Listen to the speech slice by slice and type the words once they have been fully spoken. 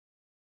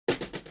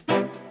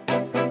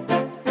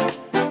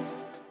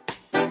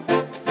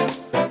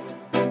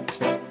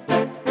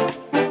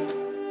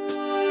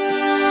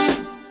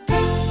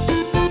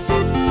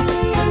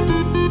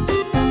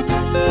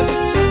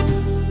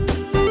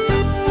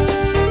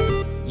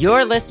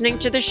You're listening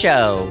to the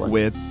show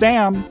with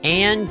Sam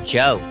and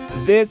Joe.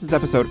 This is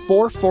episode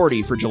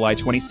 440 for July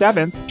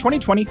 27th,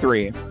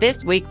 2023.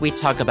 This week we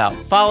talk about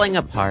falling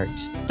apart,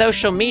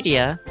 social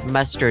media,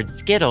 mustard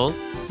Skittles,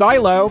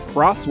 Silo,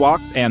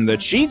 crosswalks, and the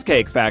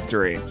Cheesecake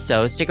Factory.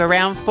 So stick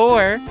around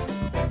for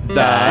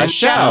the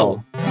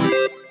show.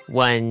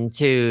 1,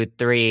 2,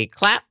 3,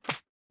 clap.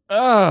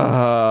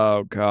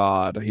 Oh,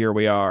 God. Here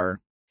we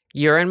are.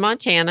 You're in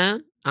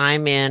Montana.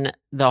 I'm in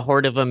the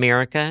Horde of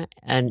America,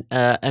 and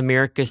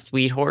America's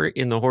sweetheart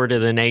in the Horde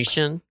of the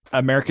Nation.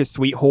 America's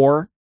sweet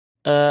whore.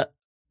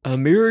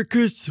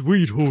 America's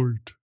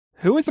sweetheart.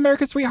 Who is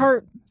America's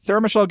sweetheart?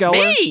 Sarah Michelle Gellar?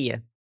 Me!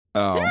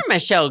 Oh. Sarah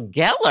Michelle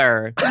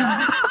Gellar.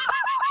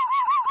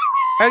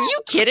 Are you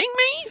kidding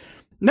me?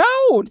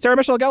 No, Sarah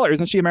Michelle Gellar.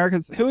 Isn't she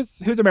America's?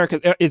 Who's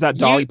America? Is that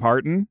Dolly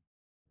Parton?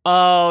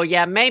 Oh,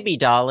 yeah, maybe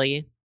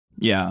Dolly.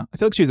 Yeah, I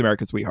feel like she's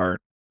America's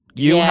sweetheart.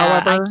 You,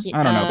 however,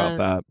 I don't know about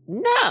that.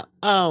 No.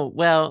 Oh,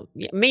 well,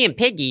 me and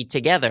Piggy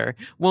together.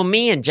 Well,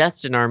 me and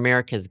Justin are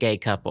America's gay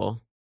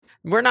couple.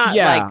 We're not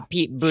like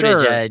Pete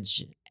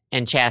Buttigieg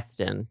and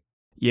Chasten.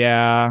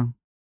 Yeah.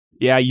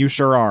 Yeah, you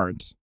sure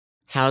aren't.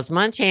 How's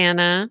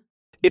Montana?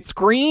 It's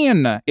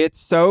green. It's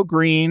so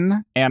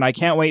green. And I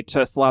can't wait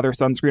to slather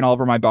sunscreen all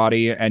over my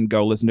body and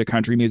go listen to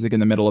country music in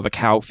the middle of a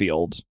cow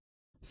field.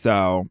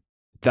 So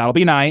that'll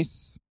be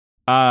nice.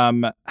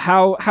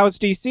 How's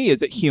DC?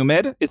 Is it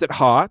humid? Is it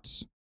hot?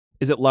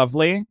 Is it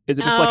lovely? Is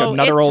it just like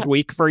another old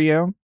week for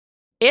you?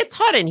 It's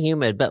hot and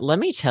humid, but let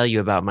me tell you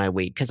about my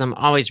week, because I'm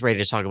always ready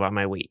to talk about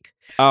my week.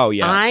 Oh,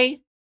 yes.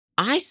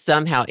 I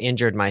somehow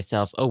injured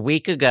myself a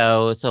week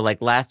ago. So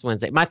like last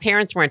Wednesday, my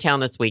parents were in town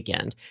this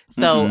weekend.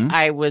 So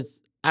I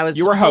was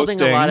you were holding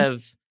hosting.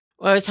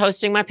 I was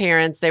hosting my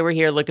parents. They were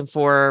here looking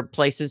for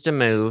places to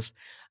move.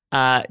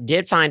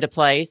 Did find a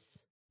place.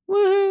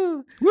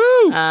 Woo!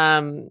 Woo!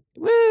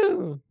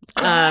 Woo!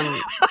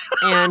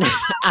 And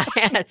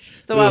I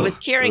was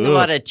carrying a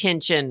lot of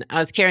tension. I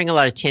was carrying a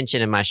lot of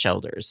tension in my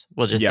shoulders.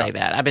 We'll just say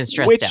that. I've been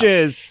stressed out.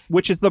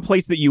 Which is the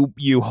place that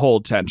you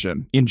hold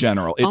tension in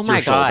general. It's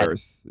your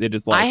shoulders. It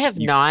is like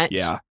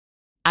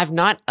I've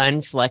not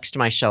unflexed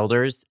my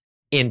shoulders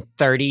in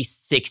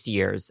 36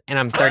 years, and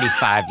I'm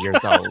 35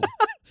 years old.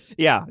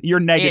 Yeah, you're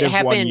negative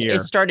 1 year.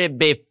 It started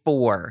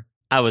before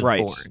I was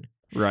born.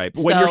 Right.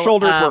 When your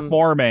shoulders were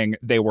forming,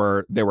 they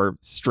were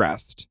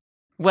stressed.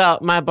 Well,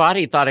 my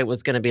body thought it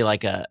was going to be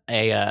like a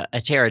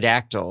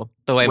pterodactyl,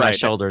 the way my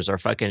shoulders are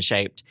fucking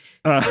shaped.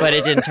 But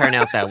it didn't turn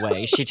out that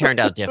way. She turned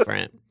out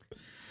different.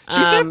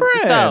 She's different.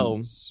 So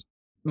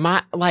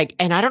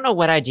and I don't know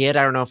what I did.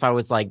 I don't know if I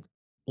was like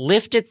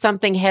lifted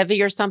something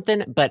heavy or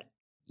something. But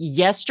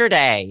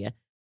yesterday,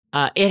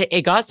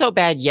 it got so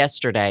bad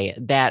yesterday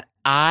that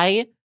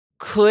I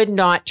couldn't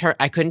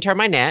turn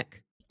my neck.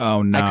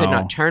 Oh, no. I could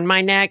not turn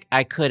my neck.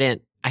 I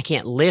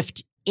can't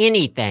lift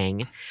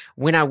anything.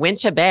 When I went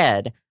to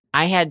bed,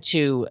 I had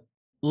to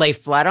lay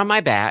flat on my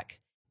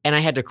back and I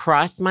had to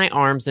cross my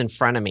arms in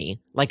front of me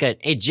like an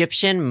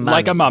Egyptian mummy.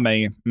 Like a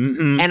mummy.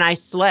 Mm-hmm. And I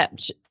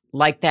slept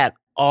like that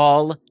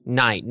all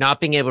night, not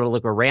being able to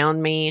look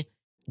around me,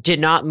 did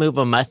not move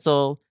a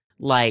muscle,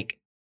 like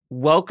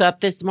woke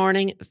up this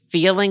morning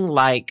feeling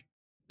like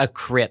a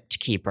crypt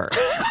keeper.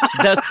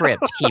 The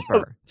crypt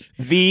keeper.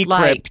 The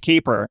crypt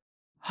keeper.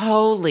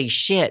 Holy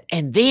shit.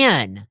 And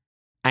then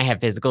I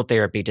have physical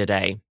therapy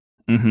today.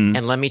 Mm-hmm.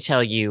 And let me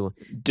tell you.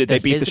 Did they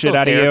beat the shit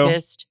out of you?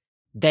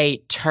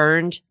 They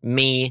turned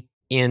me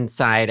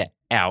inside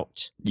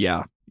out.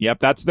 Yeah. Yep.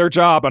 That's their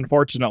job,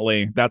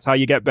 unfortunately. That's how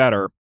you get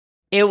better.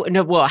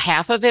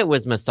 Half of it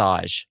was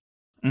massage.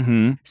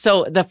 Mm-hmm.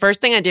 So the first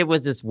thing I did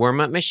was this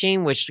warm-up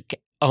machine, which,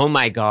 oh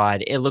my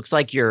God, it looks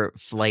like you're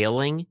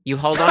flailing. You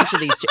hold on to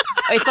these.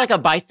 It's like a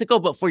bicycle,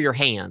 but for your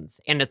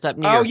hands, and it's up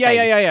near your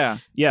face.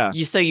 Yeah.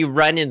 So you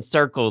run in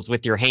circles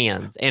with your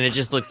hands, and it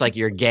just looks like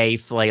you're gay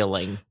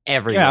flailing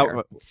everywhere.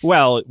 Yeah,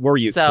 well, we're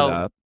used to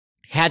that.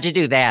 Had to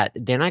do that.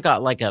 Then I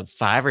got like a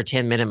 5 or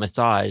 10 minute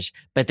massage,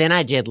 but then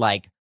I did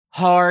like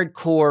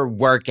hardcore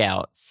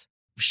workouts.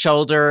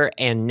 Shoulder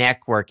and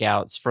neck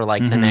workouts for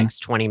like the next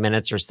 20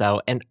 minutes or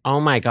so. And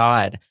oh my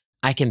God,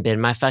 I can bend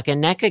my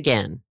fucking neck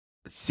again.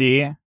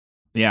 See?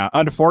 Yeah.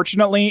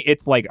 Unfortunately,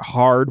 it's like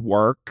hard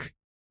work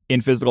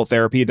in physical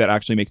therapy that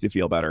actually makes you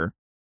feel better.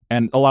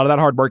 And a lot of that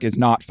hard work is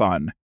not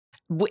fun.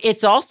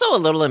 It's also a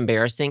little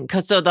embarrassing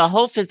because the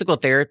whole physical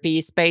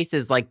therapy space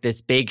is like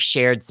this big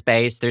shared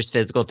space. There's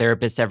physical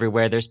therapists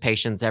everywhere. There's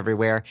patients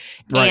everywhere.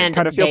 Right. And it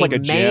kind of feels like a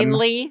gym.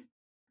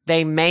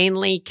 They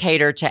mainly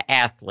cater to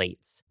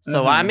athletes.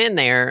 So I'm in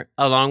there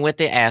along with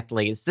the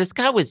athletes. This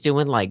guy was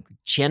doing like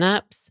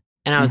chin-ups.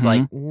 And I was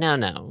like,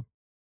 no.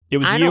 It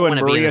was you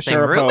and Maria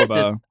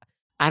Sharapova.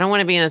 I don't want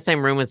to be in the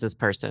same room as this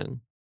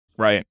person.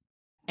 Right.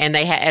 And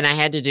I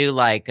had to do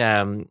like,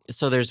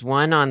 so there's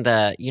one on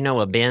the,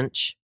 a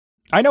bench.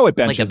 I know what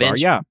benches are,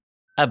 yeah.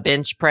 A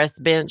bench press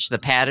bench, the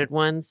padded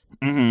ones.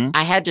 Mm-hmm.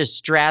 I had to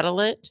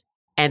straddle it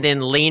and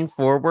then lean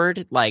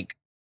forward, like,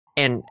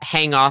 and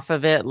hang off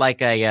of it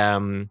like a,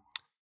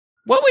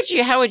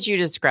 how would you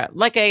describe?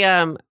 Like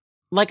a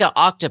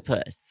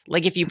octopus.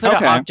 Like if you put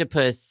an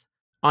octopus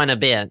on a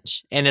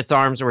bench and its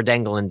arms were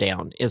dangling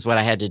down is what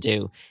I had to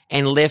do,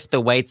 and lift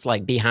the weights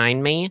like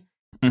behind me.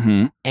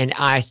 Mm-hmm. And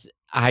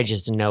I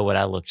just know what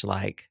I looked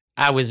like.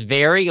 I was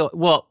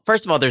well,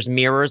 first of all, there's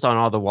mirrors on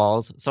all the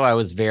walls. So I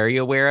was very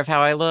aware of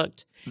how I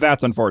looked.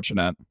 That's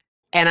unfortunate.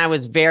 And I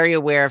was very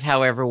aware of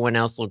how everyone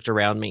else looked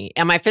around me.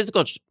 And my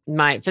physical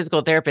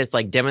therapist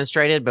like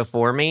demonstrated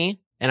before me.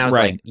 And I was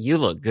like, you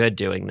look good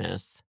doing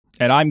this.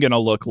 And I'm going to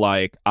look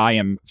like I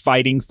am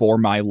fighting for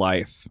my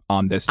life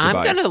on this device.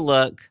 I'm going to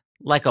look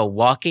like a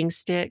walking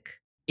stick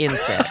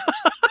insect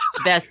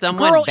that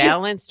someone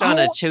balanced on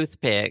a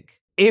toothpick.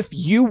 If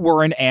you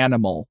were an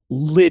animal,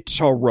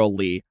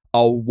 literally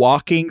a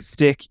walking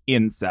stick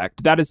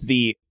insect, that is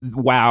the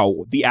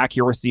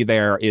accuracy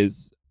there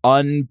is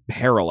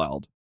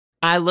unparalleled.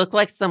 I look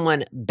like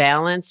someone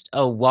balanced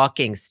a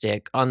walking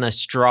stick on the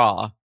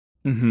straw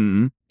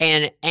and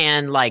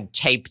like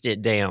taped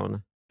it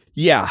down.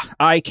 Yeah,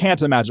 I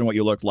can't imagine what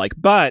you looked like,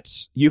 but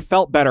you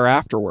felt better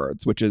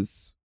afterwards, which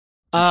is...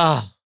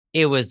 Oh,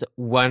 it was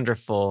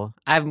wonderful.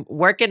 I'm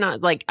working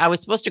on, like, I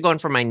was supposed to go in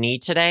for my knee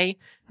today,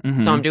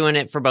 so I'm doing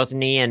it for both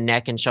knee and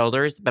neck and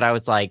shoulders, but I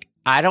was like,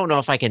 I don't know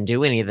if I can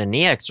do any of the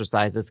knee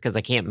exercises because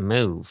I can't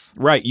move.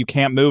 Right, you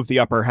can't move the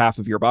upper half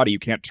of your body. You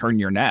can't turn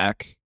your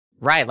neck.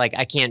 Right, like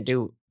I can't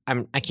do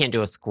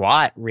a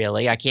squat,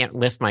 really. I can't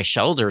lift my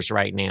shoulders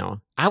right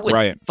now. I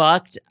was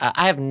fucked.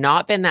 I have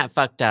not been that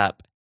fucked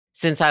up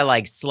since I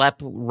like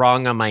slept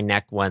wrong on my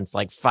neck once,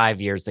 like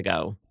 5 years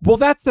ago. Well,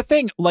 that's the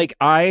thing. Like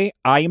I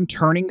am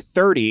turning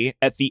 30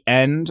 at the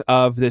end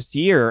of this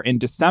year in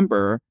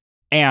December,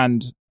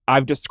 and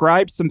I've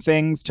described some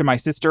things to my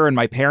sister and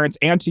my parents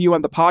and to you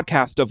on the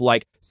podcast of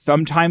like,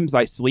 sometimes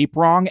I sleep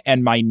wrong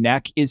and my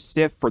neck is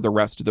stiff for the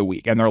rest of the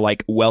week. And they're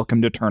like,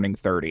 welcome to turning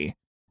 30.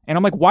 And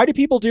I'm like, why do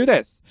people do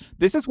this?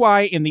 This is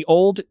why in the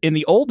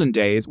olden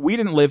days, we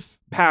didn't live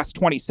past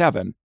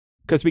 27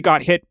 because we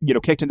got hit,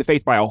 kicked in the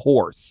face by a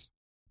horse.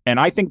 And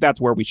I think that's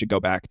where we should go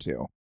back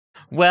to.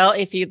 Well,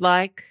 if you'd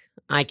like,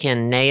 I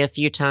can neigh a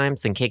few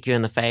times and kick you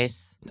in the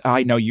face.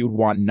 I know you'd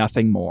want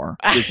nothing more.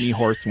 Disney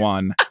Horse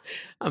 1.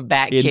 I'm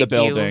back in the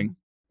building.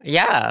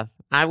 Yeah,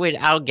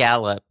 I'll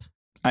gallop.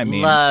 I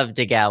mean, love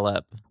to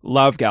gallop.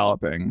 Love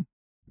galloping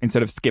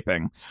instead of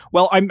skipping.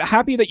 Well, I'm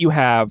happy that you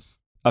have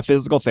a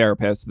physical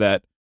therapist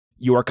that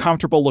you are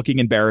comfortable looking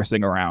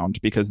embarrassing around,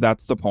 because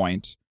that's the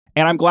point.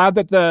 And I'm glad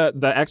that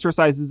the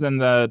exercises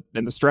and the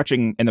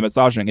stretching and the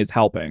massaging is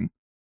helping,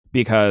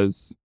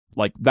 because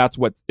like that's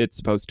what it's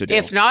supposed to do.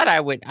 If not, I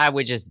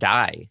would just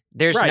die.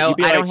 There's I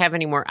don't have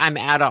any more. I'm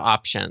out of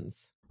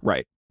options.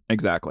 Right.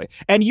 Exactly.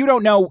 And you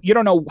don't know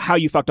how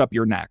you fucked up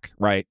your neck,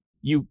 right?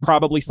 You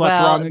probably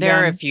slept wrong again.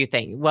 There are a few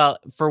things. Well,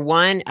 for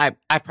one,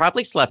 I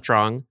probably slept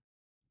wrong.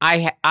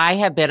 I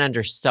have been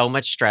under so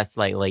much stress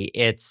lately.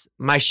 It's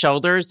my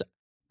shoulders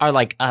are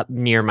like up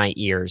near my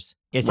ears.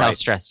 Is how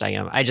stressed I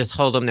am. I just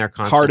hold them there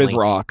constantly. Hard as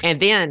rocks. And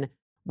then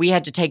we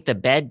had to take the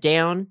bed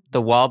down,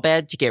 the wall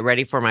bed, to get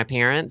ready for my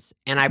parents.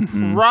 And I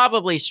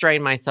probably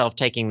strained myself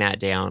taking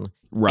that down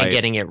and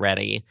getting it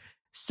ready.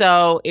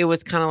 So it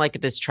was kind of like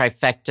this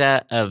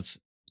trifecta of,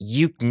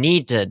 you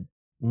need to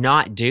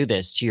not do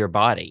this to your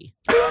body.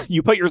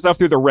 You put yourself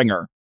through the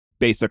ringer,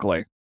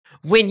 basically.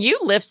 When you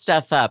lift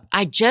stuff up,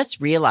 I just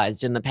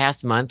realized in the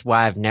past month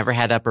why I've never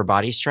had upper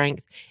body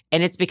strength.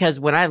 And it's because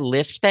when I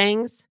lift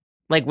things,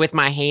 like with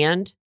my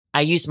hand,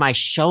 I use my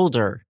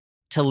shoulder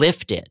to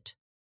lift it.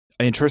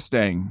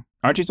 Interesting.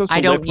 Aren't you supposed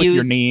to lift with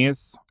your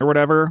knees or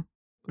whatever?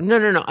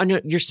 No.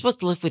 You're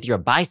supposed to lift with your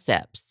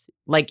biceps.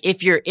 Like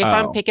if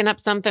I'm picking up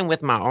something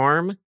with my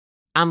arm,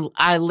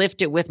 I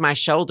lift it with my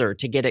shoulder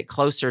to get it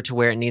closer to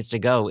where it needs to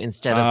go,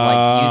 instead of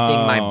like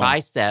using my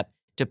bicep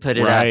to put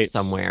it up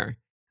somewhere.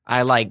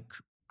 I like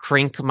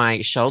crink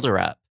my shoulder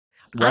up.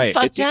 I'm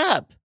fucked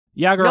up.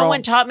 Yeah, girl. No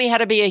one taught me how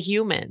to be a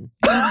human.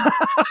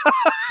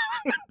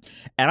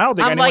 And I don't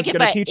think anyone's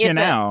going to teach you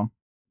now.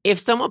 If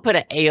someone put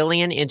an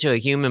alien into a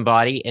human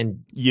body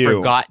and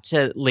forgot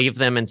to leave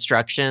them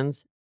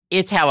instructions,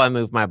 it's how I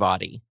move my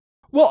body.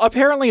 Well,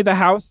 apparently the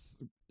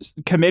House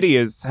committee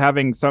is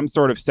having some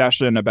sort of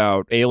session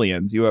about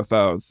aliens,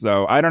 UFOs.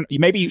 So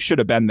maybe you should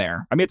have been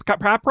there. I mean, it's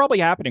probably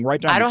happening right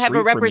down the street. I don't have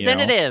a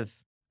representative.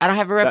 I don't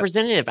have a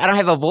representative. I don't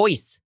have a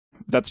voice.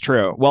 That's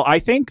true. Well, I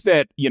think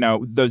that,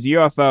 those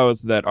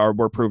UFOs that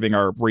we're proving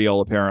are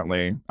real,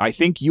 apparently. I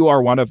think you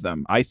are one of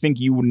them. I think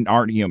you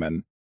aren't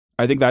human.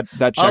 I think that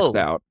checks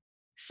out.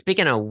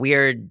 Speaking of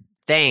weird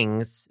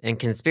things and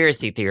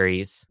conspiracy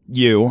theories.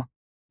 You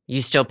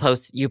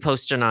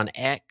posted on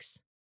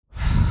X?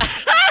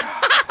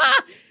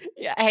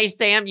 Hey,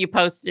 Sam, you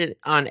posted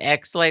on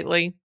X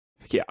lately?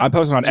 Yeah, I'm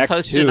posting on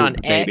X too,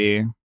 baby.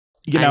 X?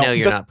 I know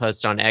you're not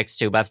posted on X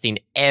too, but I've seen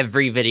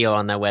every video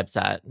on that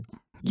website.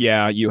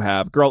 Yeah, you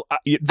have. Girl,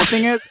 the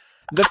thing is,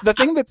 the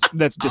thing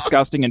that's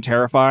disgusting and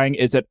terrifying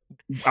is that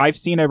I've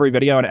seen every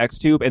video on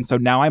XTube, and so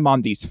now I'm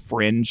on these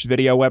fringe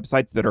video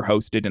websites that are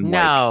hosted in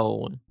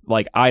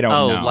I don't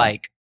know.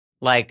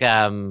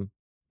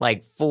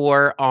 Like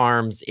 4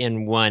 arms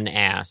in one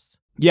ass.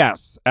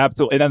 Yes,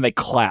 absolutely. And then they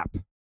clap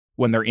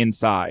when they're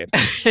inside.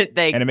 And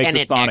it makes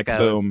a sonic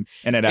echoes. boom.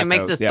 And it echoes. It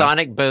makes a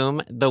sonic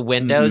boom. The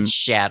windows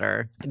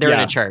shatter. They're in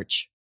a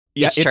church.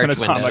 Yeah, it's an church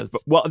atomic windows.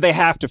 Well, they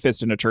have to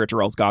fist in a church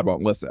or else God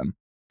won't listen.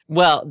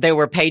 Well, they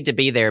were paid to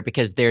be there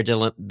because they're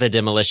the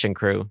demolition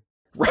crew.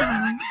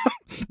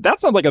 That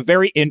sounds like a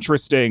very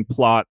interesting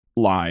plot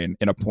line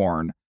in a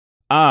porn.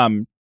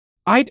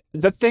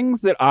 The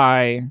things that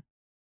I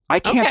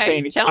can't say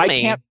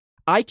anything.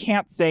 I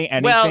can't say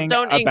anything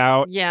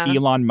about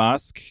Elon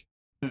Musk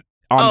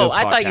on this podcast.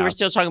 I thought you were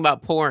still talking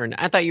about porn.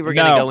 I thought you were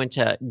going to go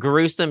into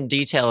gruesome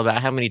detail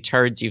about how many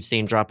turds you've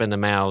seen drop into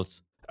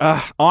mouths.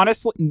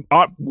 Honestly,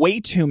 way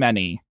too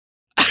many,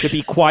 to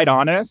be quite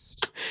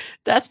honest.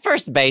 That's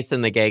first base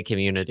in the gay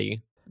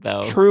community,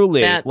 though.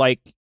 Truly, I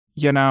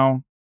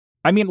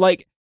mean,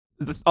 like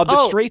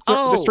the straights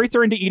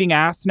are into eating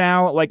ass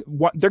now. Like,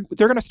 what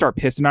they're gonna start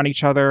pissing on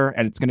each other,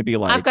 and it's gonna be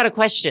like. I've got a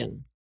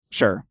question.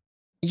 Sure.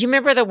 You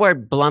remember the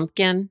word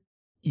blumpkin?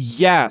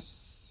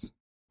 Yes.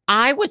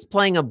 I was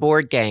playing a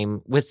board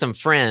game with some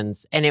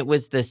friends, and it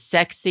was the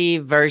sexy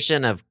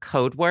version of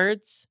Code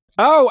Words.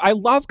 Oh, I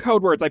love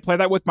Code Words. I play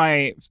that with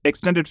my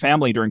extended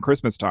family during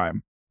Christmas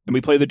time, and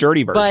we play the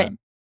dirty version.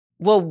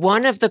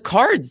 One of the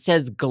cards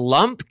says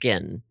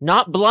Glumpkin,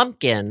 not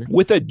Blumpkin.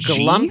 With a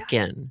G?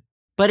 Glumpkin.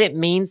 But it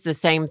means the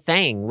same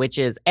thing, which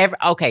is...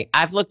 Okay,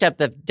 I've looked up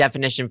the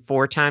definition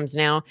 4 times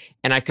now,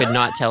 and I could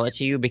not tell it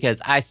to you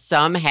because I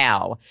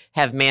somehow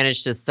have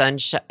managed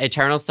to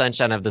eternal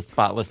sunshine of the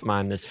spotless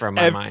mind this from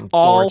my mind.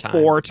 All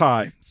 4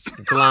 times.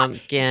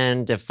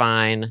 Glumpkin,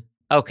 define...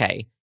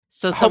 Okay.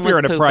 So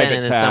someone's pooping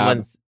and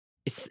then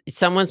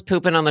someone's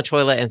pooping on the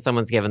toilet and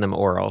someone's giving them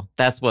oral.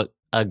 That's what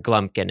a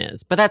glumpkin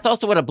is. But that's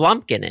also what a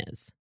blumpkin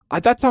is.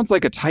 That sounds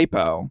like a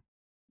typo.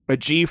 A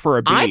G for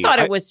a B. I thought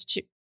it was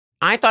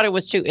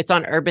too. It's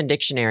on Urban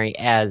Dictionary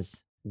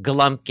as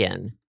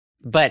glumpkin.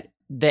 But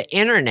the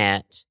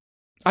internet...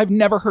 I've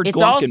never heard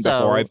glumpkin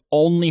before. I've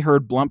only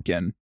heard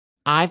blumpkin.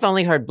 I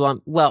only heard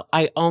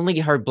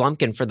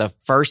blumpkin for the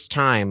first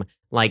time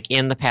like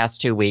in the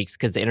past 2 weeks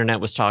because the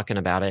internet was talking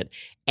about it.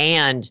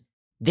 And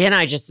then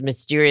I just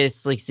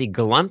mysteriously see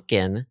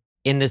Glumpkin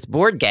in this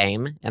board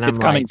game. And it's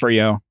coming for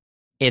you.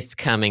 It's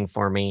coming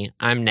for me.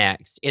 I'm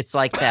next. It's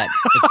like that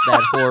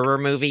horror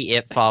movie,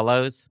 It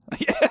Follows.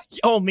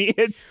 Only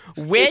it's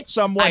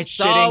someone I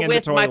saw shitting in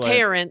with the toilet. My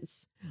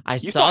parents. I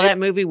saw that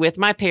movie with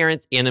my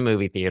parents in a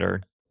movie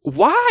theater.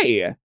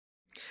 Why?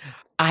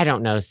 I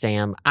don't know,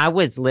 Sam. I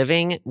was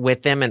living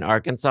with them in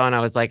Arkansas, and I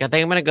was like, I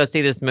think I'm going to go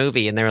see this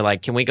movie. And they were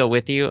like, can we go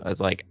with you? I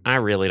was like, I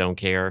really don't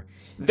care.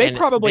 They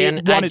probably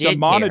wanted to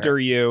monitor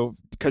you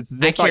because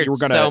they thought you were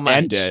going to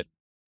end it.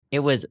 It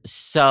was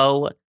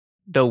so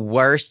the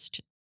worst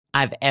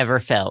I've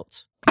ever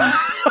felt.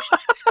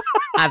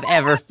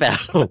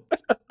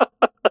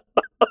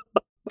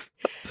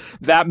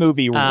 That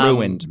movie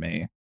ruined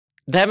me.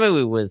 That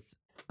movie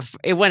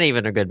it wasn't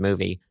even a good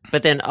movie.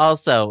 But then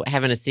also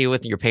having to see it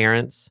with your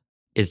parents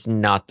is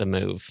not the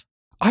move.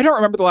 I don't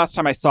remember the last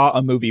time I saw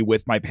a movie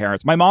with my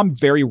parents. My mom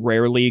very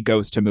rarely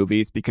goes to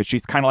movies because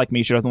she's kind of like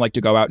me. She doesn't like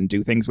to go out and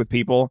do things with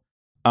people.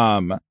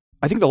 I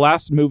think the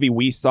last movie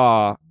I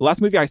saw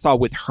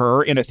with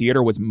her in a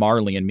theater was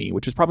Marley and Me,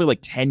 which was probably like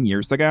 10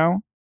 years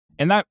ago.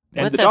 And the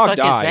dog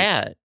dies. Is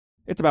that?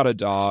 It's about a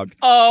dog.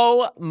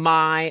 Oh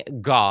my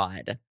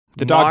God.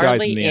 The dog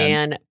dies in the end. Marley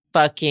and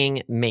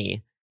fucking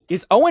Me.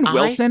 Is Owen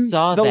Wilson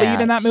the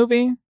lead in that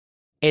movie?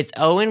 It's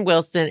Owen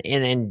Wilson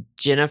and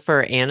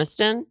Jennifer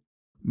Aniston.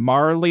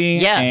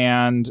 Marley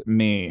and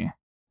Me.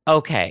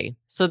 Okay.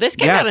 So this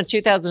came out in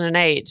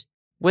 2008.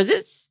 Was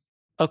it?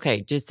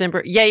 Okay,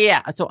 December.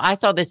 Yeah. So I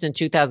saw this in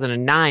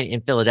 2009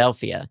 in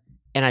Philadelphia,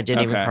 and I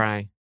didn't even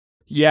cry.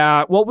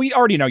 Yeah, well, we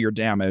already know you're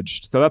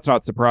damaged, so that's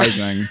not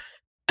surprising.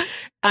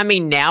 I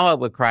mean, now I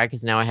would cry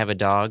because now I have a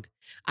dog.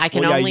 I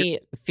can only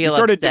feel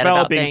sort upset of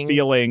developing about things.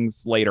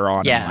 Feelings later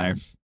on in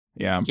life.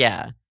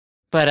 Yeah.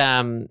 But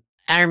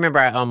I remember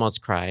I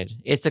almost cried.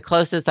 It's the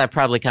closest I've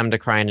probably come to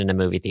crying in a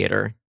movie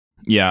theater.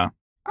 Yeah.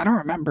 I don't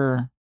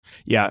remember.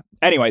 Yeah.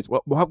 Anyways,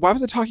 why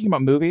was I talking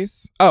about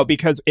movies? Oh,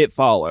 because It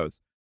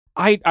Follows.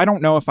 I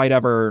don't know if I'd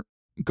ever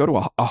go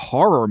to a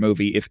horror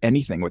movie, if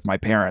anything, with my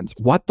parents.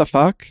 What the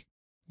fuck?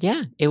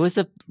 Yeah, it was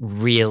a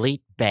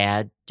really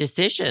bad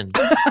decision.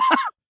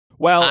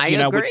 Well, I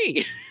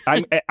agree.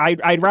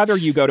 I'd rather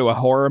you go to a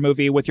horror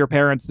movie with your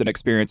parents than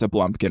experience a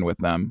Blumpkin with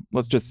them.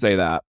 Let's just say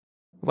that.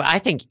 Well, I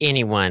think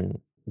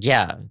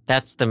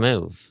that's the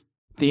move.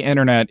 The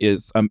internet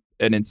is an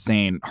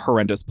insane,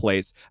 horrendous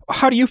place.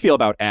 How do you feel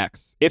about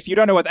X? If you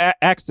don't know what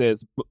X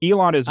is,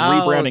 Elon is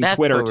rebranding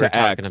Twitter to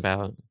X. Talking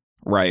about.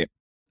 Right.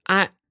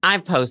 I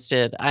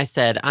posted. I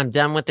said I'm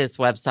done with this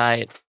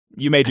website.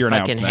 You made your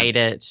announcement. I fucking hate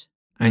it.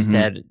 Mm-hmm. I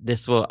said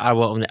I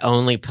will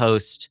only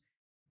post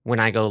when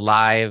I go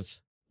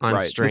live on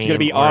stream. It's going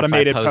to be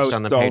automated posts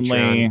on the only.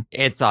 Patreon.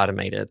 It's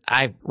automated.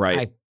 I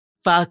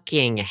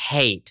fucking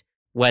hate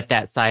what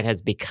that site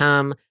has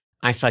become.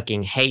 I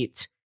fucking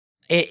hate.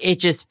 It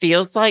just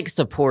feels like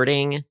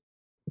supporting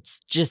It's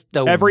just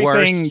the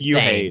Everything worst you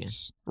thing.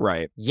 hate.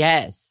 Right.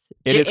 Yes.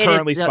 It is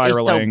currently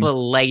spiraling. It's so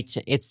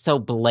blatant. It's so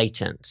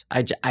blatant.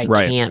 I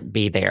Right. can't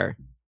be there.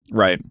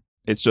 Right.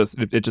 It's just,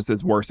 it just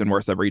is worse and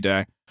worse every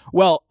day.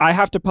 Well, I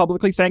have to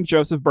publicly thank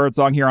Joseph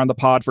Birdsong here on the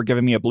pod for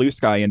giving me a Blue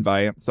Sky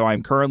invite. So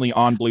I'm currently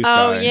on Blue Sky.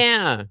 Oh,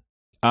 yeah.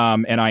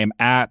 And I am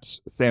at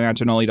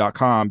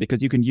samantonelli.com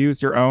because you can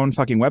use your own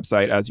fucking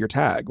website as your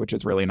tag, which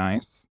is really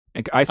nice.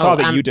 I saw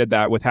that you did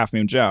that with Half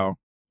Moon Joe.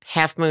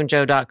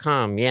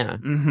 HalfMoonJoe.com, yeah.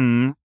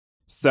 Mm-hmm.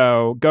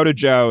 So go to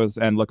Joe's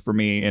and look for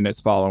me in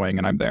his following,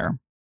 and I'm there.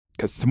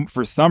 Because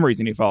for some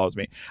reason he follows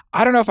me.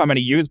 I don't know if I'm going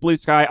to use Blue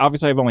Sky.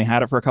 Obviously, I've only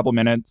had it for a couple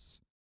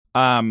minutes.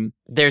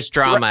 There's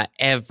drama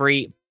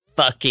every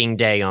fucking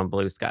day on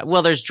Blue Sky.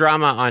 Well, there's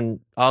drama on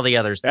all the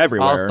others,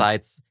 everywhere, all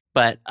sites.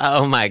 But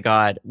oh my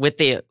god,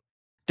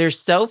 there's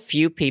so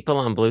few people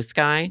on Blue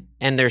Sky,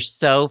 and there's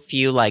so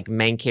few like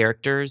main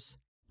characters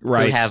who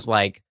have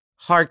like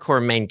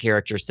hardcore main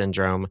character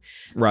syndrome.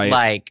 Right,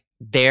 like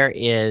there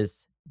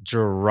is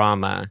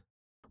drama.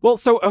 Well,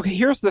 so okay,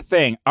 here's the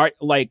thing: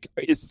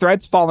 is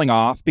Threads falling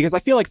off? Because I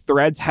feel like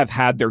Threads have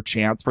had their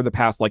chance for the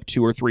past like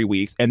 2 or 3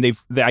 weeks, and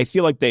I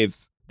feel like they've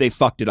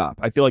fucked it up.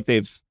 I feel like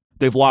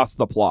they've lost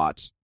the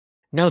plot.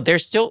 No,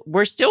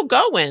 we're still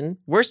going.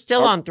 We're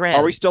still on Threads.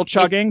 Are we still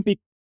chugging?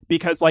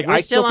 Because like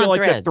I still feel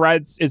like the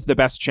Threads is the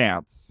best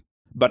chance,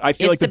 but I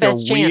feel like that they're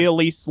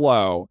really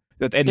slow.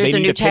 And they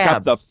need to pick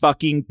up the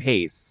fucking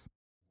pace.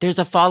 There's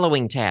a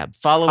following tab,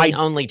 following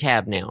only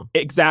tab now.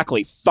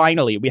 Exactly.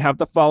 Finally, we have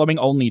the following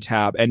only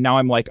tab. And now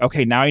I'm like,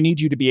 okay, now I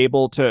need you to be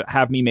able to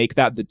have me make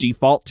that the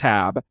default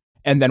tab.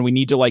 And then we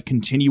need to like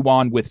continue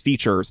on with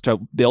features to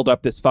build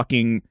up this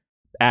fucking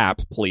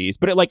app, please.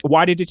 But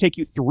why did it take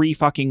you 3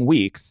 fucking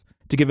weeks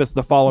to give us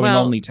the following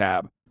only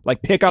tab?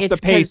 Like, pick up the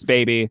pace,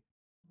 baby.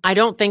 I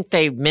don't think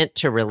they meant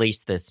to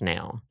release this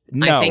now.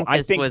 No,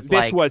 I think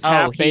this was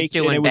half-baked,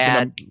 and it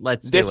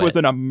was was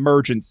an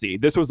emergency.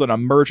 This was an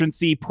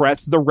emergency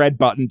press the red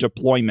button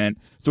deployment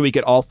so we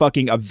could all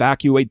fucking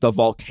evacuate the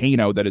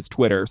volcano that is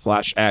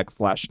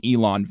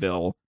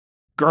Twitter/X/Elonville.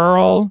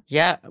 Girl.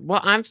 Yeah,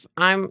 well,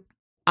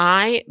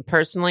 I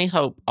personally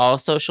hope all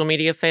social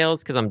media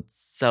fails because I'm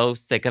so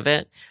sick of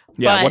it.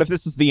 Yeah, but what if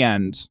this is the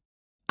end?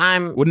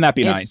 Wouldn't that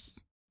be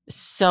nice?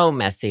 So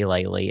messy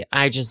lately.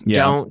 I just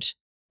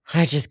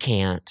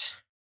can't.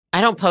 I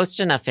don't post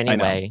enough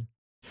anyway.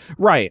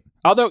 Right.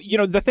 Although,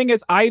 the thing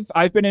is,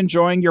 I've been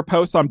enjoying your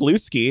posts on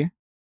Bluesky.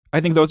 I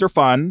think those are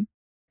fun.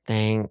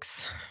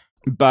 Thanks.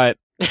 But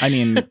I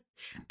mean,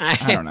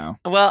 I don't know.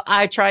 Well,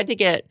 I tried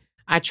to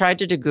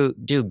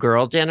do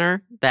girl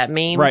dinner, that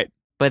meme. Right.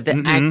 But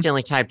then I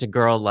accidentally typed a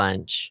girl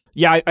lunch.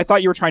 Yeah, I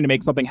thought you were trying to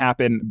make something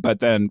happen, but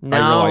then I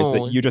realized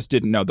that you just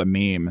didn't know the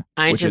meme,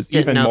 which is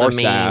even more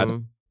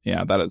sad.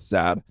 Yeah, that is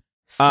sad.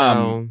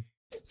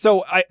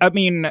 So I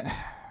mean,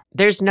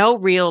 there's no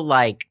real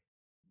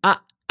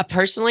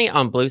personally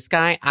on Blue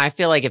Sky, I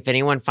feel like if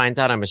anyone finds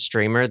out I'm a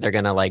streamer, they're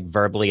gonna like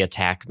verbally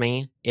attack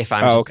me if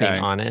I'm just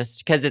being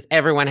honest, because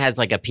everyone has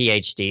like a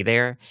PhD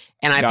there,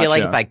 and I feel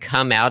like if I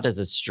come out as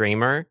a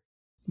streamer,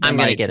 I'm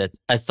gonna get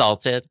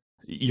assaulted.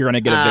 You're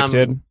gonna get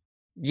evicted.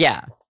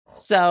 Yeah.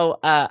 So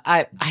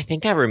I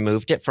think I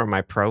removed it from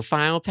my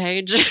profile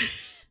page.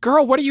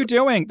 Girl, what are you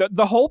doing?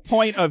 The whole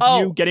point of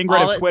you getting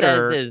rid of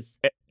Twitter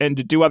and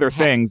to do other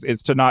things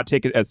is to not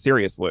take it as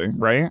seriously,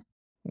 right?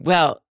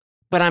 Well,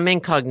 but I'm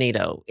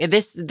incognito.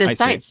 The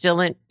site's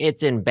still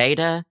it's in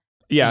beta.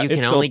 Yeah, you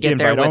can only get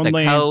there with a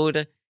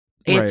code.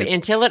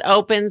 Until it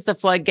opens the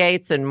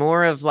floodgates and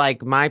more of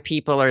like my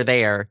people are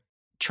there,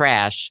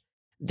 trash.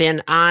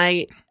 Then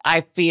I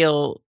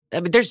feel.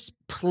 I mean, there's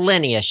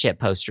plenty of shit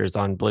posters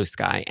on Blue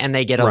Sky, and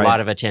they get a lot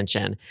of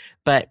attention.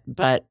 But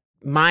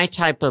my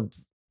type of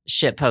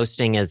shit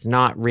posting is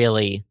not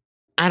really.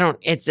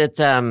 It's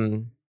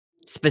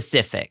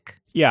specific.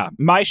 Yeah,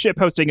 my shit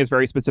posting is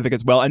very specific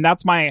as well, and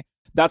that's my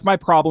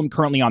problem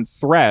currently on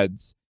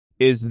Threads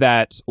is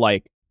that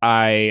like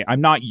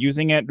I'm not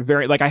using it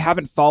very I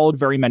haven't followed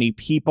very many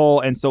people,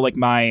 and so like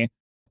my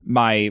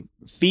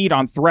feed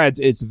on Threads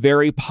is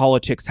very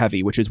politics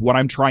heavy, which is what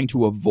I'm trying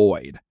to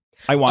avoid.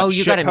 I want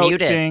you shit gotta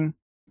posting. Mute it.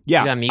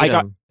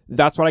 Yeah,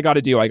 that's what I got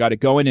to do. I got to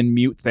go in and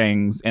mute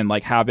things and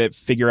like have it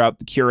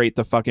curate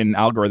the fucking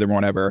algorithm or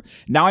whatever.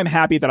 Now I'm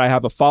happy that I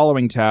have a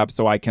following tab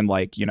so I can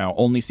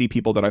only see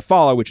people that I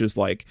follow, which is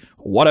like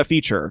what a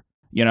feature,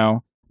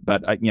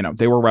 But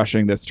they were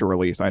rushing this to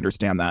release. I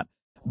understand that.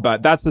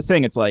 But that's the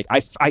thing. It's like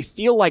I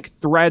feel like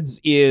Threads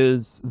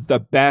is the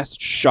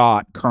best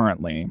shot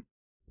currently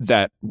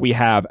that we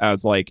have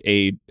as like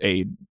a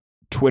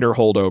Twitter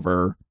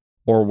holdover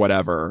or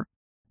whatever.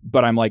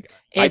 But I'm like,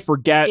 I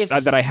forget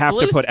that I have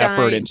to put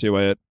effort into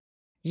it.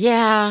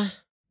 Yeah.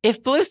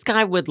 If Blue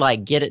Sky would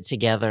get it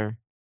together,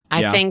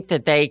 I think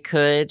that they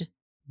could,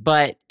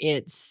 but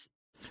it's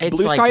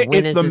Blue like, Sky when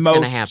is the this most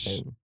gonna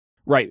happen?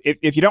 Right.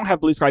 If you don't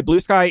have Blue Sky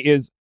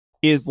is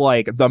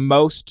like the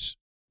most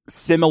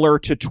similar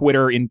to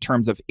Twitter in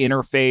terms of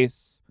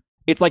interface.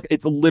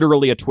 It's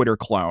literally a Twitter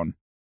clone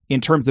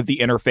in terms of the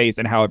interface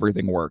and how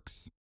everything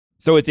works.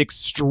 So it's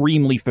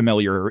extremely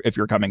familiar if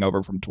you're coming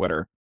over from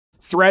Twitter.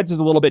 Threads is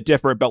a little bit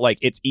different, but like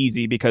it's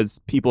easy because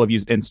people have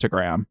used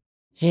Instagram.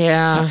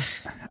 Yeah.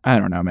 I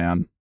don't know,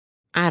 man.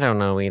 I don't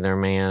know either,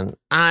 man.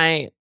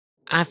 I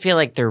feel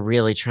like they're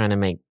really trying to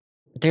make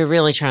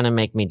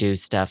me do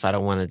stuff I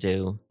don't want to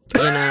do.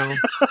 You know,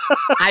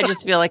 I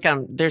just feel like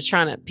they're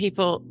trying to,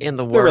 people in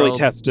the world. They're really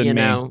testing you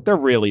me. know, They're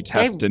really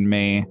testing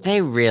me.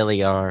 They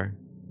really are.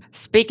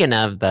 Speaking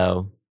of,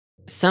 though,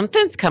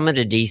 something's coming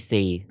to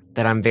DC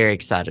that I'm very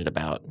excited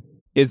about.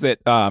 Is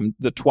it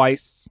the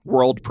Twice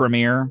world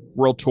premiere,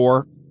 world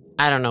tour?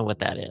 I don't know what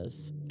that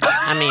is.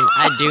 I mean,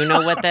 I do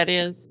know what that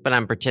is, but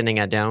I'm pretending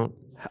I don't.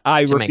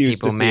 I refuse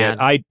to see it.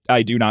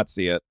 I do not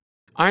see it.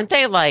 Aren't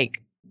they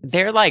like,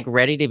 they're like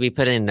ready to be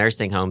put in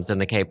nursing homes in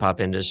the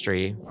K-pop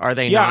industry? Are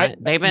they not?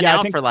 They've been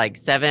out for like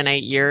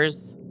 7-8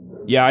 years.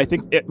 Yeah, I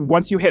think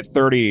once you hit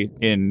 30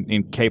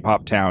 in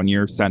K-pop town,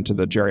 you're sent to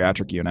the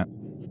geriatric unit.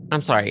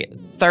 I'm sorry,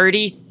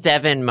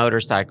 37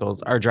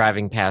 motorcycles are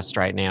driving past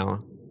right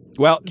now.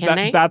 Well,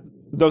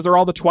 those are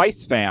all the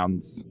Twice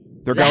fans.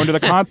 They're going to the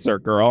concert,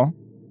 girl.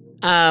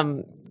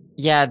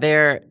 Yeah,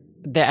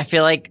 I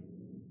feel like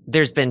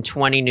there's been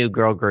 20 new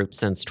girl groups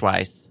since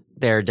Twice.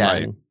 They're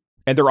done. Right.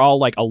 And they're all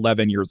like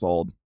 11 years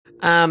old.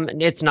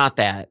 It's not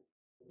that.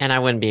 And I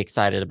wouldn't be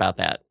excited about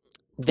that.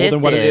 Is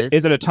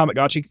it a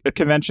Tamagotchi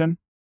convention?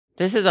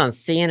 This is on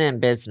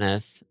CNN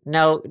Business.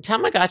 No,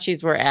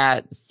 Tamagotchis were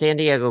at San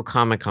Diego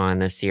Comic-Con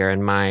this year,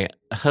 and my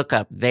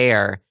hookup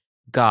there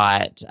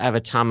I have a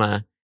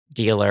Tama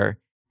dealer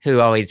who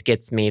always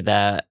gets me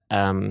the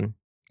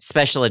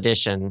special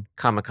edition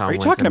Comic-Con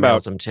ones and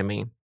mails them to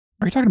me.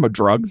 Are you talking about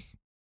drugs?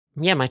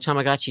 Yeah, my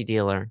Tamagotchi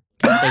dealer.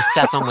 They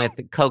stuff them with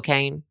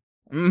cocaine.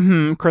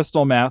 Mm-hmm.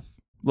 Crystal meth.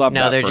 Love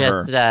that. No,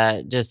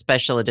 they're just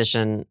special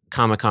edition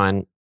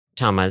Comic-Con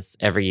Tamas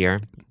every year.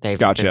 They've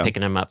been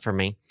picking them up for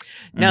me.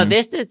 No,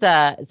 this is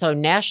so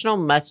National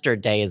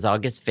Mustard Day is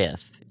August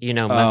 5th. You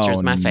know,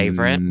 mustard's my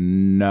favorite.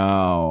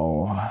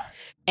 No.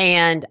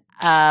 And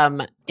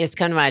it's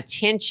come to my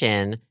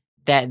attention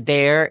that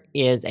there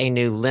is a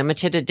new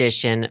limited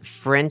edition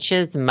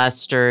French's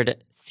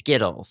Mustard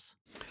Skittles.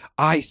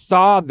 I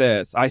saw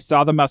this. I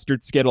saw the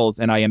mustard Skittles,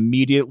 and I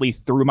immediately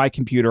threw my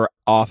computer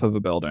off of a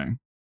building.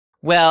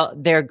 Well,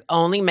 they're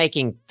only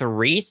making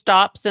 3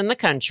 stops in the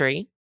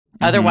country.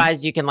 Mm-hmm.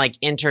 Otherwise, you can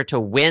enter to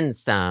win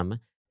some.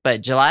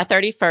 But July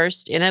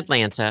 31st in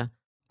Atlanta,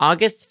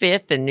 August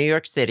 5th in New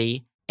York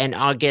City, and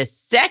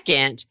August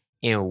 2nd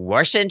in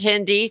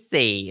Washington,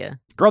 D.C.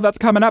 Girl, that's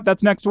coming up.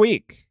 That's next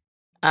week.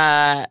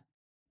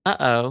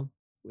 Uh-oh.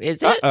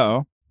 Is it?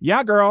 Uh-oh.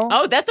 Yeah, girl.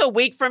 Oh, that's a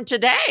week from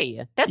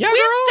today. That's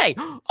Wednesday.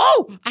 Girl.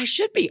 Oh, I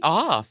should be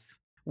off.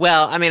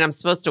 Well, I mean, I'm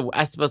supposed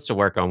to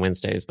work on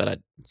Wednesdays, but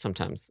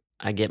sometimes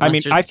I get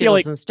mustard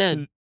Skittles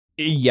instead.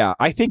 Yeah,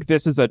 I think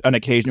this is an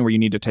occasion where you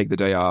need to take the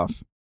day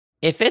off.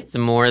 If it's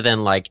more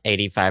than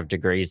 85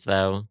 degrees,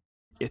 though,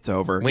 it's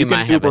over. We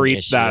might have Uber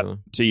Eats that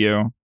to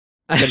you.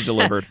 Get it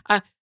delivered.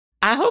 I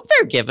hope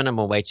they're giving them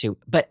away too,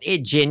 but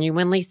it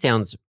genuinely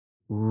sounds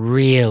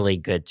really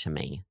good to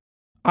me.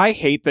 I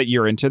hate that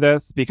you're into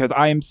this because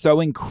I am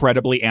so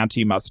incredibly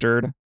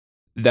anti-mustard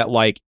that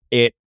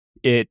it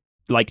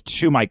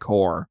to my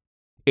core.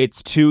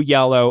 It's too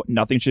yellow.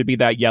 Nothing should be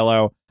that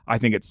yellow. I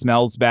think it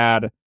smells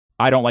bad.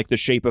 I don't like the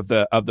shape of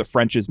the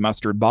French's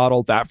mustard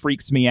bottle. That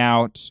freaks me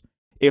out.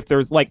 If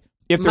there's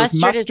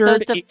mustard is so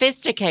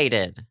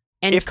sophisticated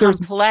and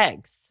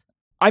complex.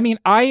 I mean,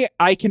 I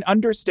can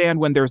understand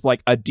when there's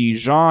a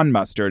Dijon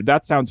mustard.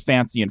 That sounds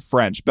fancy and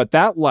French, but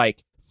that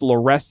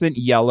fluorescent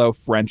yellow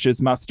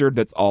French's mustard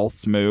that's all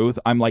smooth.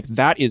 I'm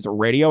that is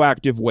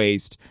radioactive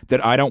waste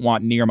that I don't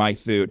want near my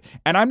food.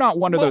 And I'm not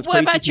one of those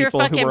crazy people who are what about your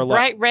fucking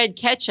bright red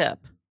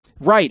ketchup?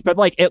 Right, but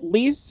at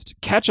least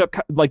ketchup,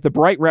 the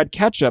bright red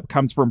ketchup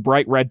comes from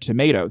bright red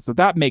tomatoes, so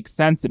that makes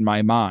sense in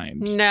my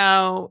mind.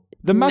 No,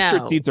 the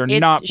mustard seeds are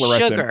not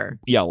fluorescent sugar.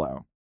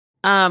 Yellow.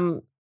 I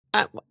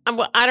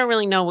don't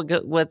really know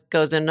what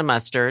goes into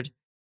mustard,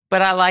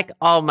 but I like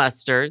all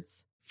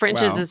mustards.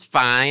 French's is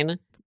fine.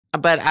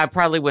 But I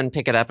probably wouldn't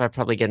pick it up. I'd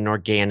probably get an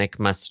organic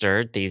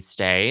mustard these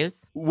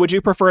days. Would you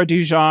prefer a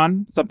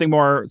Dijon? Something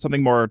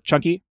more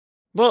chunky?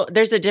 Well,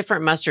 there's a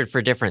different mustard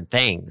for different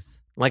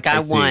things. I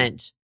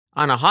want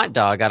on a hot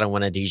dog, I don't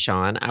want a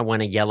Dijon. I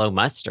want a yellow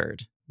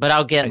mustard. But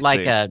I'll get if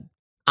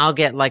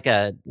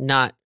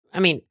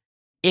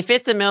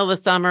it's the middle of the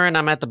summer and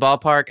I'm at the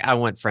ballpark, I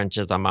want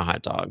French's on my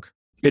hot dog.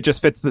 It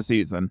just fits the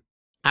season.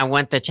 I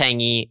want the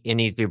tangy. It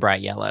needs to be bright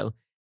yellow.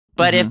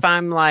 But if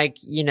I'm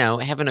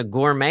having a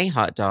gourmet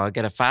hot dog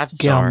at a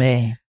 5-star,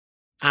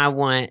 I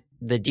want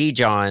the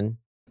Dijon.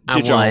 I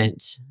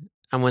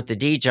want the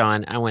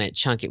Dijon. I want it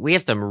chunky. We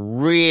have some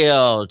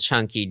real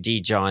chunky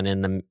Dijon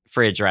in the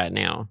fridge right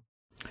now.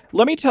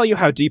 Let me tell you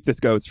how deep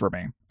this goes for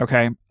me,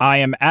 okay? I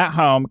am at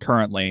home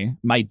currently.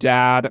 My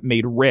dad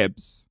made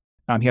ribs.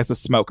 He has a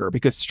smoker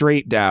because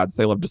straight dads,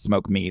 they love to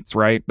smoke meats,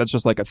 right? That's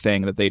just a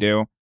thing that they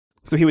do.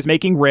 So he was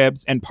making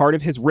ribs, and part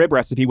of his rib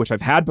recipe, which I've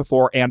had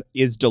before and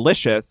is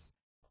delicious,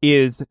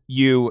 is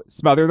you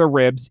smother the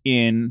ribs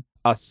in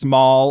a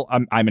small,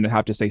 I'm going to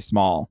have to say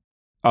small,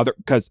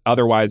 because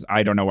otherwise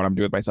I don't know what I'm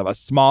doing with myself. A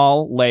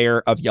small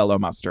layer of yellow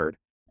mustard.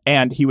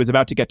 And he was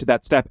about to get to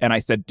that step. And I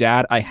said,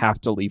 Dad, I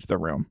have to leave the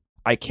room.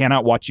 I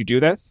cannot watch you do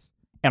this.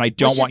 And I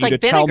don't want you to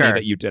tell me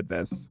that you did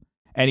this.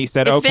 And he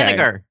said, it's okay.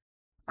 Vinegar.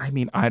 I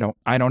mean, I don't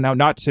know.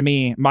 Not to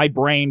me. My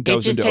brain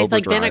goes into overdrive. It just tastes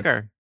like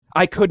vinegar.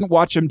 I couldn't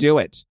watch him do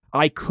it.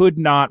 I could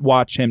not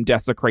watch him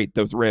desecrate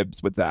those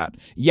ribs with that.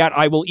 Yet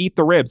I will eat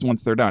the ribs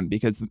once they're done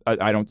because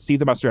I don't see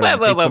the mustard. I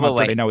don't taste the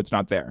mustard. I know it's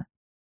not there.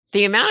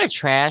 The amount of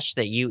trash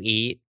that you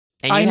eat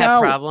and you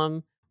have a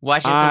problem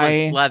watching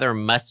someone slather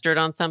mustard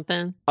on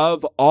something?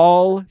 Of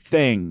all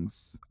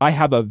things, I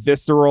have a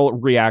visceral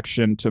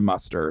reaction to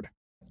mustard.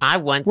 I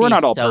want these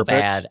so perfect.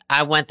 Bad.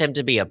 I want them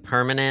to be a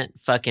permanent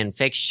fucking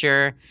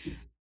fixture.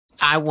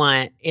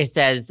 It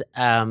says,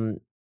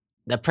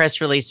 the press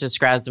release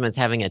describes them as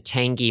having a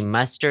tangy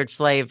mustard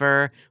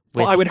flavor.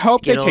 Well, I would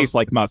hope they taste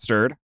like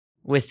mustard.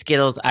 With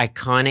Skittles'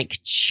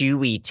 iconic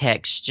chewy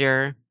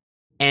texture.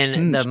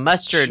 And the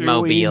mustard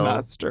mobile.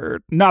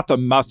 Mustard. Not the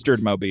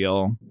mustard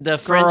mobile. The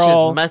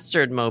French's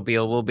mustard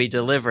mobile will be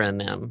delivering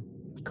them.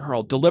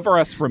 Girl, deliver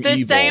us from evil.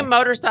 The same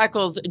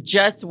motorcycles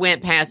just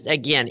went past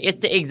again.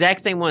 It's the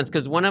exact same ones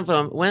because one of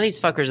these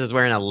fuckers is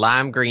wearing a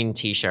lime green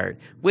t-shirt,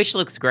 which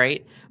looks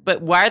great.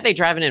 But why are they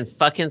driving in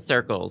fucking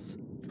circles?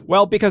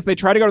 Well, because they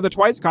try to go to the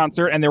Twice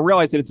concert and they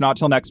realize that it's not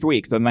till next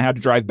week, so then they had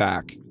to drive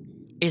back.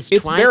 It's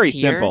very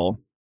here? Simple.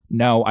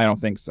 No, I don't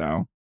think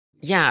so.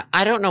 Yeah,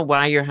 I don't know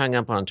why you're hung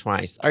up on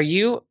Twice. Are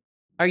you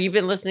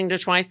been listening to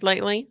Twice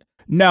lately?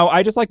 No,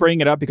 I just like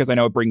bringing it up because I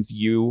know it brings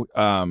you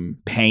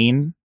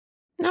pain.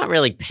 Not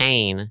really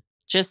pain,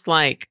 just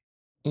like,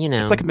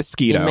 it's like a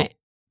mosquito.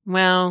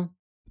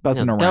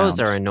 Buzzing around. Those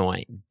are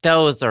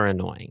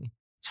annoying.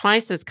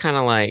 Twice is kind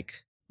of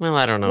like, well,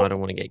 I don't know. I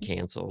don't want to get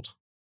canceled.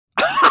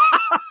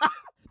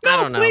 No,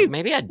 I don't know. Please.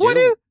 Maybe I do.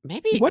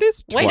 What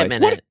is Twice? Wait a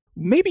minute.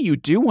 Maybe you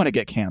do want to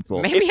get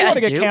canceled. Maybe if you want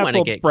to get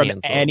canceled from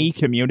canceled. Any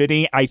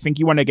community, I think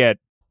you want to get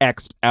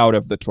X'd out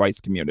of the Twice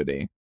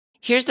community.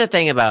 Here's the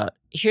thing about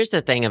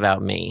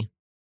me.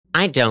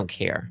 I don't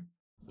care.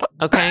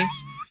 Okay?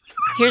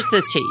 Here's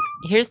the tea.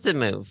 Here's the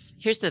move.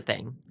 Here's the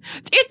thing.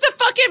 It's the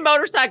fucking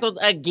motorcycles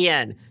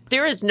again.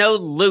 There is no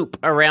loop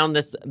around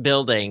this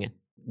building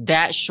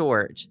that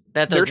short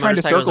that those They're trying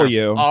to circle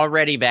you.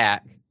 Already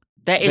back.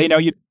 They know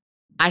you.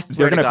 I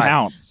swear they're going to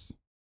pounce.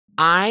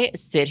 I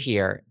sit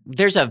here.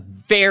 There's a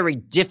very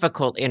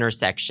difficult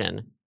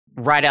intersection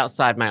right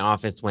outside my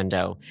office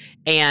window,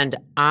 and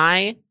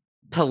I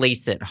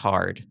police it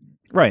hard.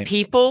 Right.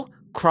 People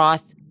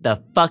cross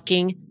the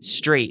fucking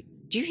street.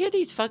 Do you hear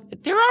these They're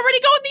already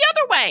going the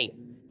other way.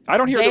 I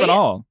don't hear them at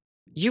all.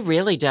 You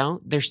really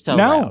don't? They're so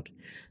loud.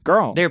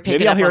 Girl, they're picking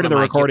maybe I'll hear it in the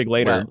recording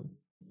later. Well,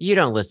 you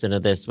don't listen to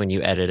this when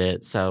you edit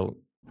it, so.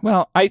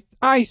 Well,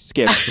 I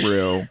skip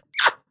through.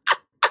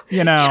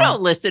 You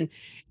don't listen.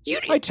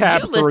 I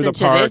tab through the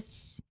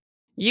parts.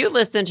 You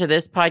listen to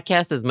this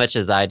podcast as much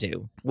as I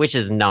do, which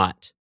is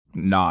not.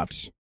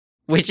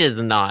 We just shit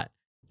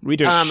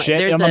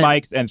on the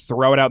mics and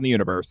throw it out in the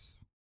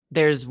universe.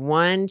 There's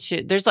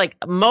there's like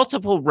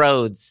multiple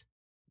roads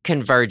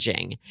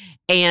converging,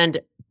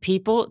 and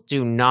people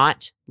do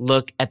not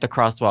look at the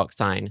crosswalk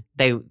sign.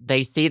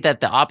 They see that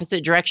the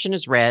opposite direction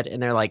is red,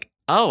 and they're like,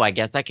 oh, I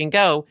guess I can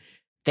go.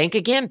 Think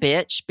again,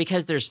 bitch,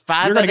 because there's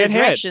 5 other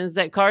directions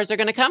that cars are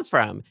going to come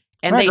from.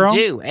 And they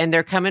do, and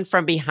they're coming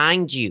from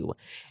behind you.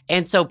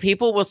 And so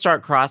people will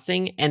start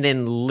crossing, and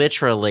then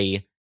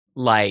literally,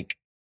 like,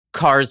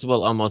 cars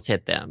will almost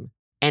hit them.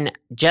 And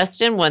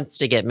Justin wants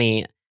to get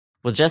me,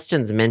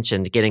 Justin's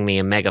mentioned getting me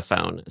a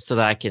megaphone so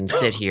that I can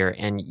sit here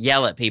and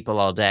yell at people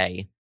all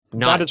day.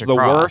 That is the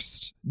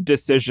worst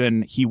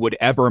decision he would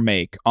ever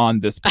make on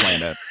this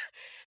planet.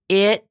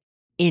 It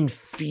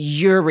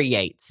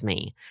infuriates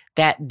me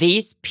that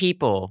these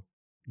people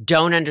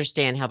don't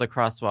understand how the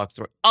crosswalks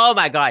work. Oh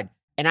my God.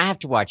 And I have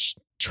to watch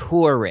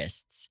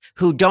tourists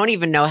who don't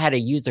even know how to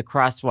use a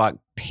crosswalk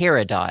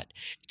peridot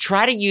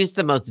try to use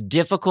the most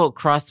difficult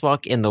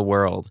crosswalk in the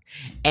world.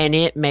 And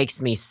it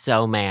makes me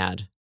so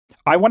mad.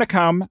 I want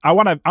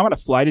to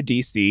fly to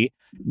DC,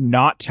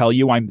 not tell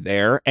you I'm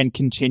there, and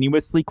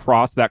continuously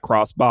cross that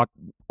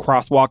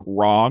crosswalk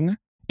wrong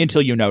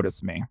until you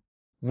notice me.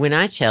 When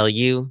I tell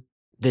you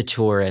the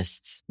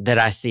tourists that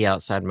I see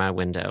outside my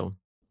window.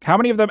 How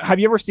many of them have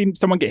you ever seen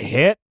someone get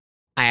hit?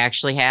 I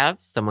actually have.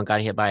 Someone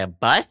got hit by a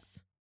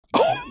bus.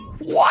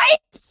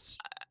 What?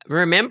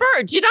 Remember?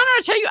 Did I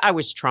not tell you I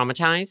was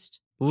traumatized?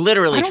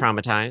 Literally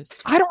traumatized.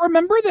 I don't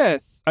remember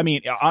this. I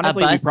mean,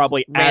 honestly, we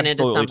probably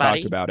absolutely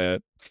talked about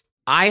it.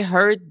 I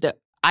heard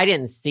I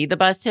didn't see the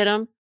bus hit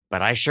him,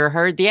 but I sure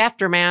heard the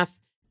aftermath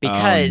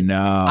because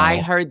I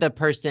heard the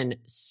person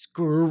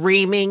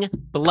screaming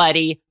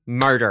bloody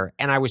murder,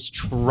 and I was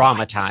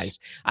traumatized.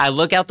 I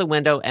look out the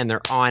window and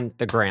they're on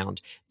the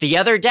ground. The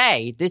other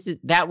day,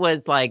 that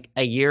was like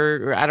a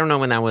year, I don't know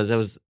when that was. It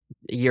was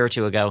a year or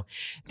two ago.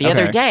 The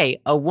other day,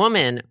 a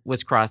woman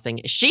was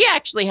crossing. She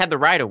actually had the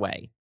right of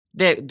way.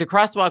 The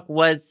crosswalk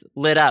was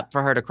lit up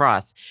for her to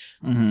cross.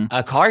 Mm-hmm.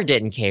 A car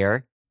didn't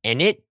care,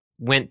 and it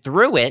went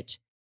through it.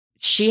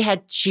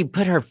 she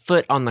put her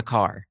foot on the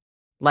car.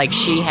 Like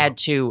she had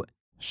to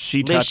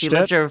She touched it?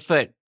 lifted her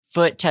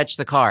foot touched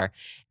the car.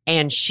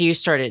 And she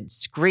started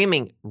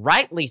screaming,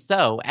 rightly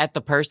so, at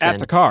the person. At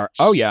the car.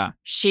 Oh, yeah.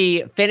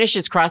 She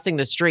finishes crossing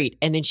the street,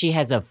 and then she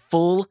has a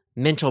full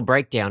mental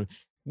breakdown,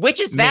 which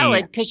is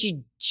valid because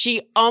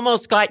she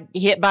almost got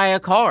hit by a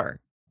car.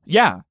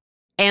 Yeah.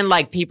 And,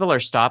 like, people are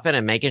stopping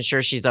and making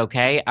sure she's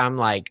okay. I'm,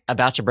 like,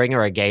 about to bring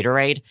her a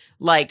Gatorade.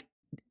 Like,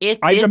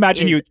 I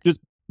imagine you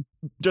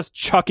just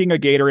chucking a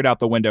Gatorade out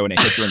the window and it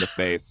hits you in the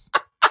face.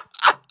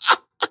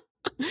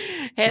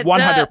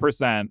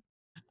 100%.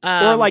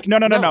 Or like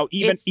no.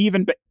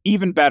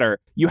 Even better.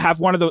 You have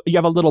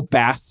a little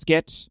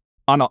basket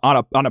on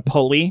a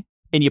pulley,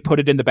 and you put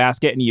it in the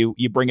basket, and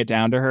you bring it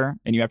down to her,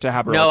 and you have to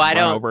have her run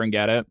over and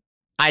get it.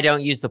 I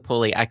don't use the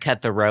pulley. I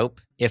cut the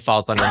rope. It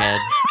falls on her head.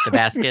 The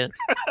basket.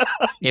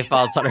 It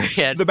falls on her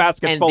head. The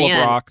basket's full of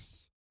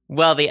rocks.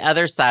 Well, the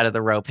other side of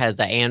the rope has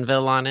an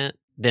anvil on it.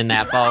 Then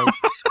that falls.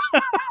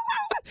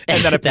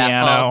 And then a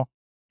piano.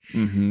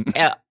 Mm-hmm.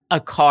 A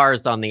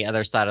car's on the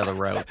other side of the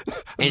rope,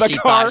 and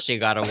thought she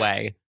got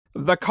away.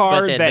 The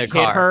car that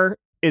hit her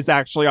is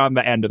actually on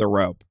the end of the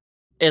rope.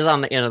 Is on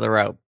the end of the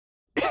rope.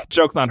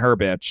 Joke's on her,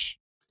 bitch.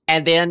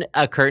 And then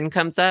a curtain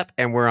comes up,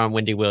 and we're on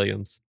Wendy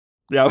Williams.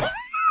 Yep.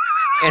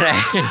 and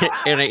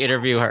I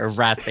interview her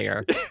right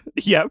there.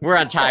 Yep. We're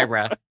on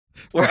Tyra.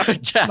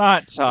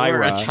 Not Tyra.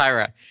 We're on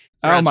Tyra.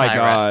 Oh my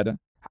Tyra.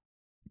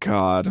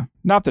 God.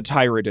 Not the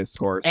Tyra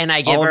discourse. And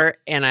I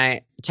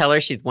I tell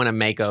her she's won a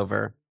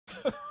makeover.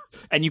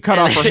 And you cut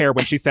off her hair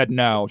when she said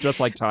no, just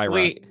like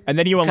Tyra. And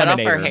then you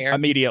eliminate her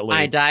immediately.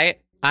 I dye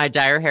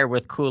her hair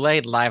with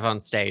Kool-Aid live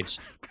on stage.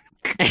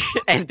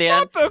 And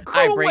then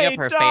I bring up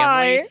her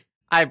family.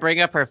 I bring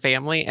up her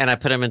family and I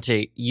put them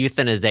into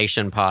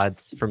euthanization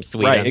pods from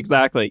Sweden. Right,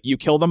 exactly. You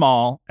kill them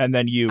all and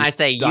then you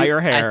dye her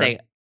hair. I say,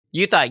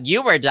 you thought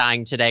you were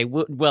dying today.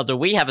 Well, do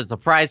we have a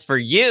surprise for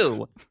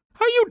you?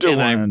 How you doing?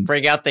 And I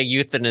bring out the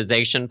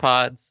euthanization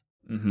pods.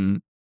 Mm-hmm.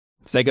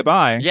 Say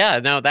goodbye. Yeah,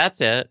 no, that's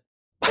it.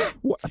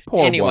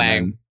 Poor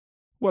woman.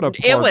 What a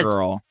poor girl. It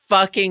was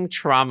fucking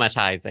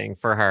traumatizing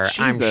for her.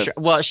 Jesus. I'm sure.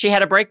 Well, she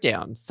had a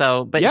breakdown.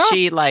 So, but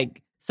she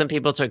some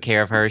people took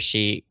care of her.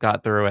 She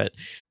got through it.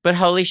 But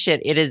holy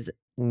shit, it is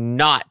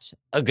not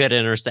a good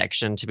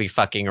intersection to be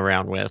fucking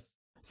around with.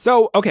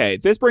 So, okay,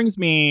 this brings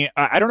me.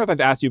 I don't know if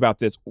I've asked you about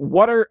this.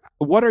 What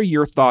are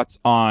your thoughts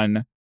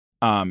on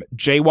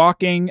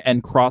jaywalking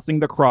and crossing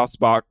the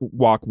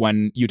crosswalk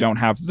when you don't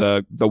have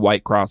the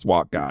white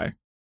crosswalk guy?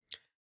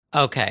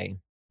 Okay.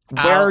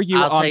 Where are you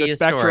on the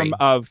spectrum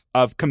of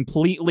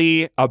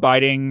completely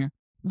abiding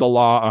the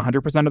law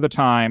 100% of the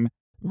time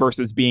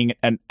versus being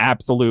an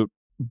absolute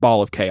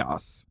ball of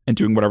chaos and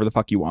doing whatever the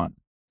fuck you want?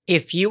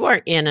 If you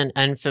are in an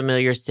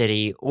unfamiliar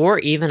city or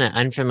even an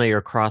unfamiliar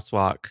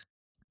crosswalk,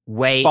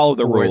 follow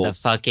the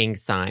rules. The fucking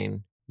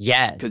sign.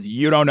 Yes. Because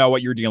you don't know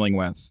what you're dealing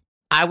with.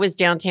 I was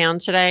downtown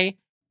today,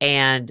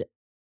 and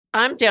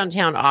I'm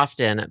downtown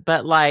often,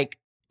 but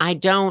I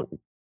don't,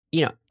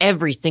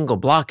 every single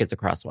block is a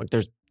crosswalk.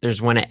 There's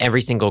one at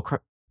every single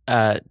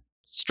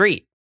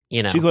street,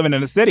 She's living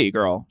in a city,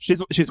 girl.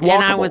 She's walkable.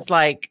 And I was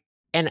like,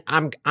 and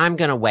I'm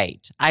going to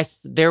wait.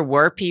 There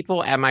were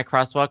people at my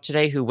crosswalk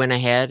today who went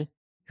ahead,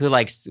 who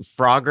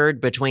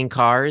froggered between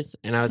cars.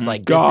 And I was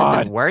like, this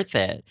isn't worth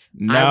it.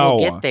 No. I will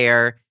get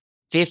there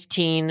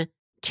 10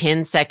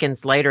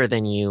 seconds later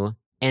than you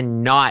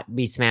and not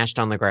be smashed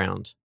on the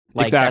ground.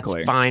 Exactly.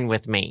 That's fine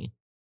with me.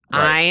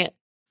 Right. I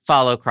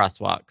follow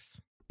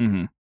crosswalks.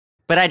 Mm-hmm.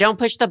 But I don't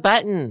push the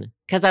button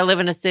because I live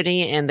in a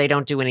city and they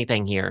don't do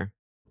anything here.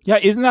 Yeah,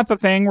 isn't that the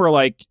thing where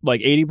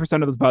 80%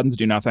 of those buttons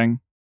do nothing?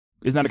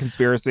 Isn't that a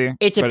conspiracy?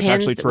 It depends. But it's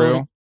actually true.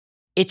 Well,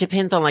 it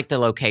depends on the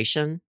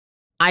location.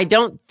 I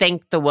don't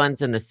think the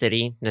ones in the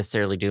city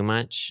necessarily do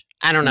much.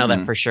 I don't know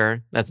that for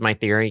sure. That's my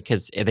theory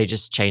because they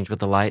just change with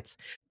the lights.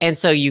 And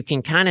so you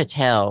can kind of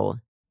tell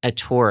a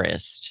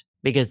tourist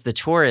because the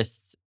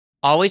tourists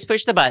always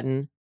push the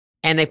button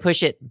and they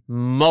push it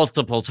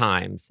multiple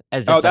times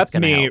as if that's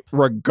me help.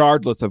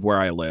 Regardless of where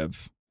I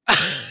live.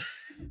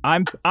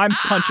 I'm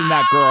punching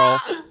that girl.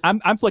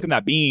 I'm flicking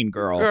that bean,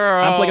 girl.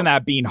 I'm flicking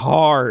that bean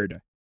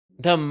hard.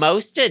 The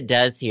most it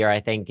does here,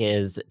 I think,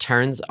 is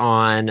turns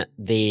on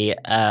the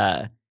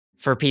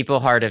for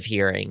people hard of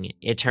hearing.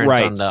 It turns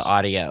on the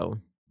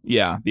audio.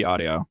 Yeah, the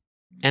audio.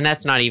 And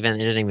that's not even.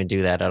 It didn't even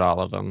do that at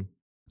all of them.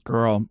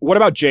 Girl, what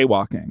about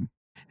jaywalking?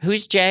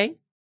 Who's Jay?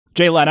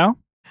 Jay Leno.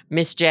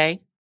 Miss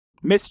J.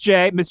 Miss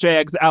J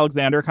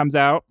Alexander comes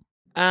out.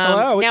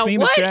 Hello, it's me,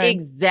 Miss J. What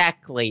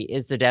exactly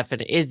is the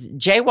definition? Is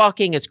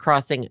jaywalking is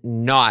crossing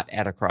not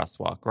at a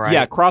crosswalk, right?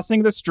 Yeah,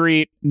 crossing the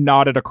street,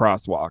 not at a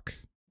crosswalk.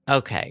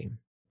 Okay.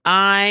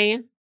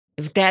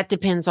 That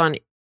depends on,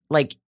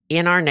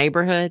 in our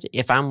neighborhood,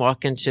 if I'm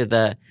walking to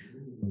the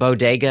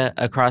bodega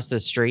across the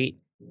street,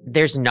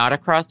 there's not a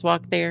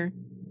crosswalk there.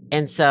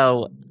 And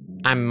so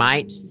I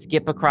might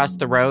skip across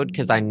the road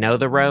because I know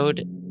the road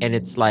and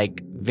it's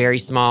very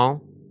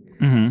small.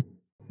 Mm-hmm.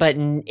 But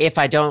if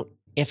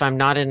I'm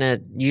not in a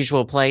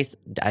usual place,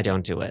 I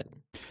don't do it.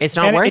 It's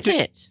not worth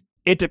it.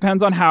 It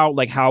depends on how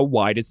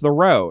wide is the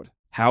road?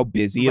 How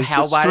busy is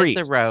How the wide street?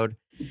 is the road?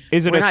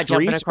 Is it We're a not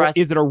jumping street? across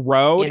Is it a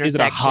road? Is it a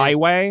intersection.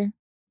 highway?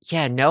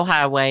 Yeah, no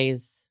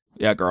highways.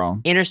 Yeah, girl.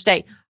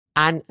 Interstate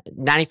on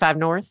 95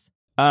 North.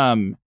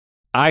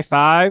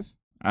 I-5?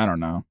 I don't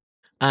know.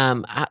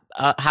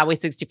 Highway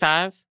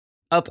 65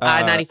 up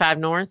I-95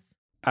 North.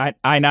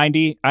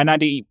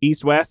 I-90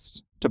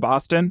 east-west to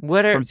Boston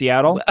from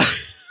Seattle.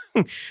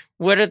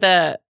 What are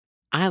the...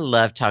 I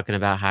love talking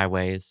about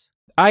highways.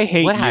 I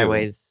hate What you.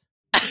 highways?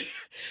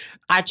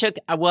 I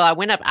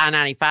went up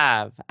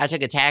I-95. I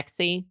took a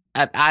taxi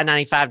up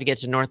I-95 to get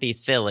to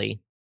Northeast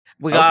Philly.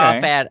 We got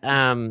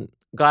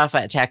off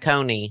at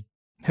Tacony.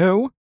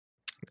 Who?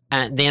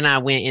 Then I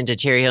went into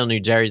Cherry Hill, New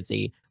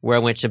Jersey, where I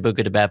went to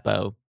Buca de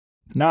Beppo.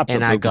 Not the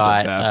and Buca I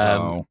got de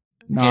Beppo.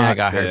 and I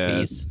got this.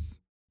 herpes.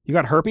 You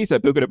got herpes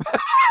at Buca de Beppo?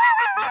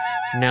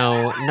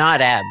 No,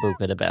 not at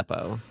Buca de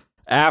Beppo.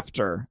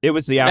 After. It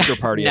was the after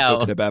party at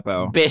Buca de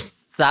Beppo.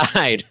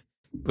 Beside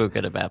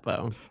Buca de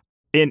Beppo.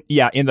 In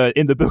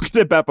the Buca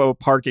de Beppo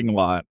parking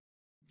lot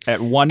at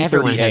 1:30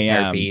 Everyone has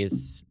a.m.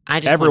 herpes.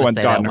 Everyone's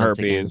gotten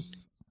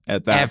herpes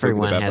at that.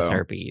 Everyone Buca de has Beppo.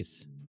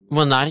 herpes.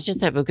 Well, not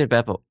just at Buca de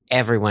Beppo.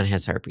 Everyone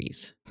has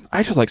herpes.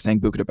 I just like saying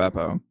Buca de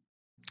Beppo.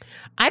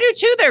 I do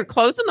too. They're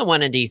closing the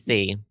one in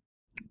DC.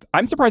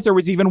 I'm surprised there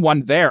was even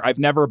one there. I've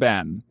never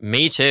been.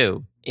 Me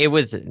too. It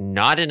was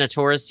not in a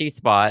touristy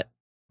spot.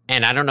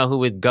 And I don't know who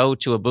would go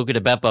to a Buca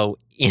de Beppo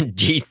in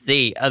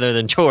DC other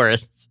than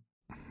tourists.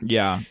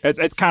 Yeah.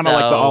 It's kind of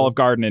like the Olive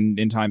Garden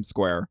in Times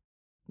Square.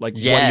 Like,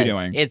 yes, what are you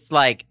doing? It's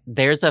like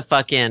there is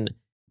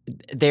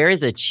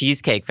a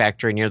cheesecake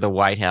factory near the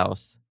White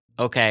House.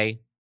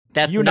 Okay.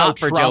 That's not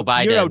for Joe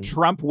Biden. You know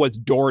Trump was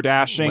door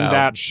dashing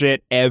that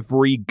shit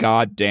every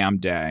goddamn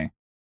day.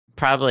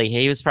 Probably.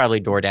 He was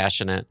probably door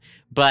dashing it.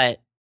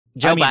 But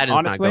Joe Biden's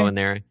honestly, not going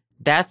there.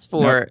 That's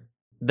for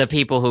the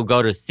people who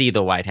go to see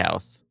the White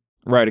House.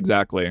 Right,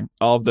 exactly.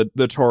 All of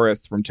the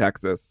tourists from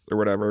Texas or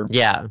whatever.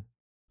 Yeah.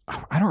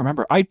 I don't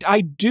remember.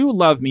 I do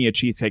love me a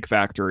Cheesecake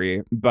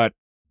Factory, but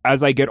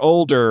as I get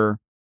older,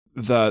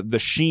 the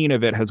sheen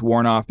of it has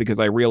worn off because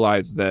I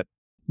realize that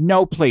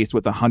no place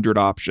with 100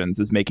 options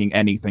is making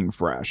anything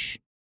fresh.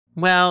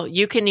 Well,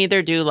 you can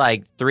either do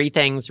like 3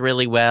 things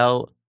really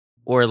well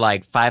or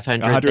like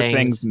 500 100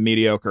 things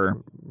mediocre.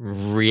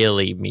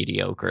 Really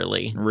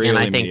mediocrely. Really and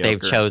I think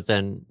mediocre.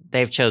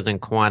 they've chosen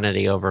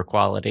quantity over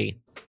quality.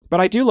 But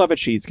I do love a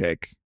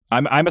cheesecake.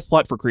 I'm a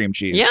slut for cream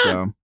cheese. Yeah.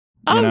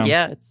 So,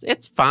 yeah,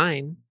 it's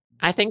fine.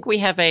 I think we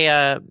have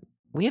a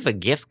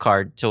gift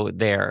card to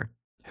there.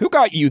 Who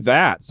got you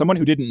that? Someone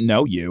who didn't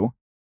know you.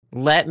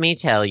 Let me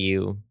tell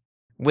you,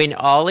 when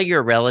all of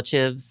your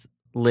relatives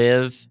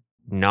live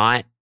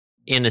not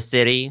in a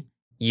city,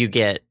 you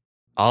get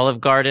Olive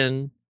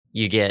Garden,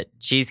 you get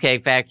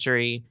Cheesecake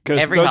Factory.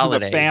 Every those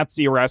holiday, are the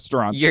fancy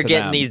restaurants. you're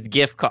getting them. these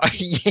gift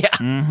cards. Yeah,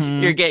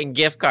 Mm-hmm. You're getting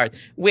gift cards,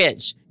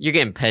 which you're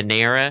getting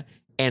Panera,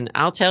 and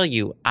I'll tell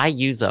you, I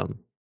use them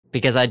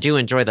because I do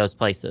enjoy those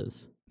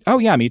places. Oh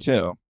yeah, me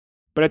too.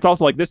 But it's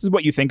also like, this is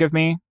what you think of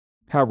me?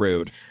 How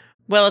rude.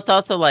 Well, it's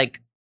also like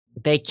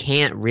they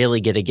can't really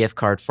get a gift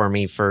card for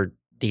me for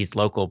these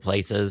local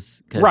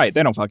places. Right,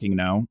 they don't fucking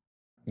know.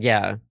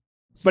 Yeah.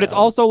 But it's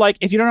also like,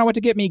 if you don't know what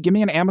to get me, give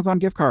me an Amazon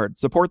gift card.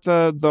 Support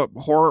the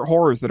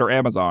horrors that are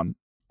Amazon.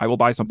 I will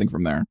buy something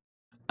from there.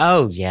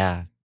 Oh,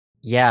 yeah.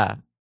 Yeah,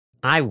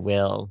 I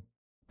will.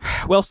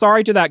 Well,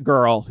 sorry to that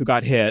girl who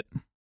got hit.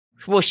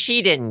 Well,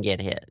 she didn't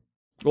get hit.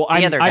 Well,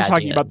 I'm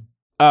talking about...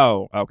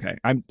 Oh, okay.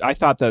 I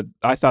thought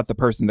the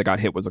person that got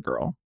hit was a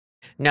girl.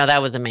 No,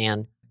 that was a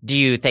man. Do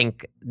you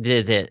think,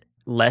 is it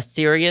less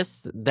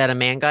serious that a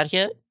man got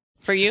hit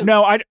for you?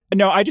 No,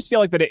 I just feel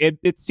like that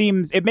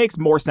it makes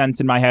more sense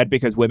in my head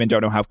because women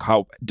don't know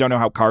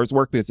how cars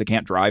work because they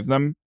can't drive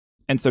them.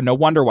 And so no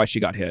wonder why she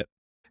got hit.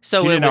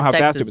 So it was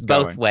sexist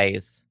both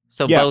ways.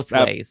 So yes, both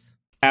ways.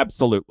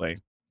 Absolutely.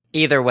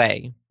 Either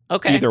way.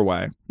 Okay. Either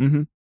way.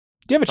 Mm-hmm.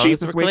 Do you have a cheese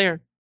this week?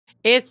 Clear.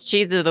 It's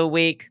cheese of the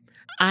week.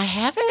 I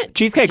haven't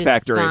Cheesecake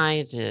decided.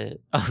 Factory.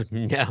 Oh,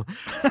 no.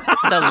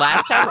 The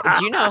last time,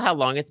 do you know how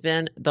long it's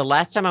been? The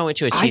last time I went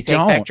to a Cheesecake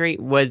Factory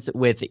was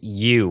with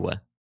you.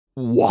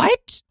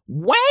 What?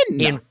 When?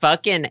 In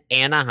fucking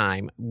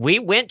Anaheim. We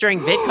went during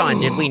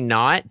VidCon, did we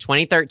not?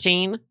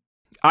 2013?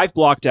 I've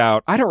blocked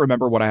out. I don't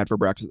remember what I had for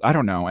breakfast. I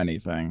don't know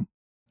anything.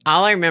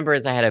 All I remember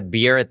is I had a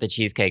beer at the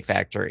Cheesecake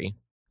Factory.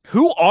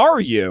 Who are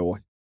you?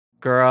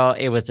 Girl,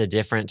 it was a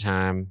different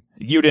time.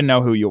 You didn't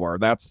know who you are.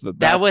 That's the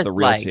real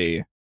like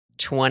tea.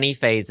 20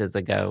 phases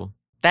ago.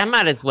 That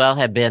might as well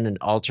have been an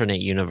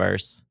alternate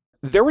universe.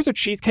 There was a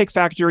Cheesecake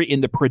Factory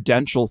in the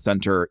Prudential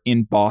Center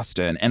in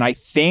Boston, and I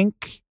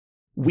think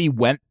we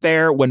went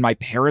there when my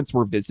parents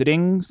were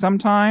visiting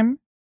sometime,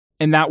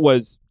 and that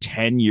was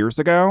 10 years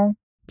ago,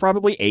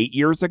 probably 8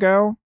 years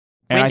ago.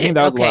 And I think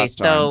that was the last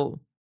time. So,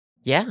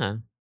 yeah.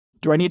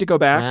 Do I need to go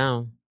back?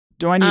 Wow.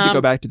 Do I need to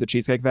go back to the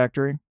Cheesecake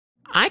Factory?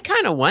 I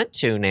kind of want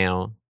to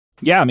now.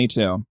 Yeah, me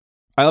too.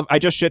 I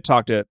just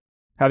shit-talked it,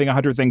 having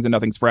 100 things and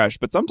nothing's fresh,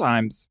 but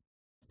sometimes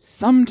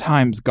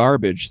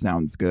garbage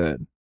sounds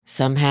good.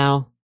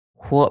 Somehow,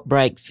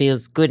 Heartbreak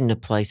feels good in a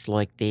place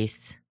like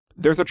this.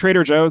 There's a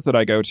Trader Joe's that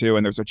I go to,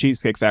 and there's a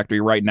Cheesecake Factory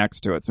right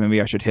next to it. So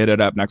maybe I should hit it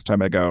up next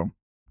time I go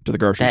to the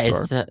grocery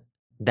store.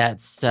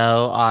 That's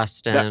so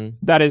Austin.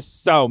 That is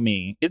so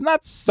me. Isn't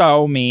that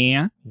so me?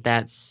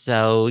 That's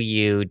so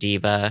you,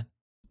 Diva.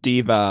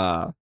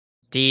 Diva,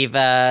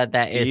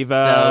 that is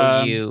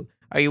so you.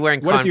 Are you wearing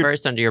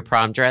Converse under your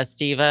prom dress,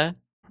 Diva?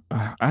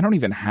 I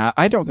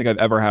don't think I've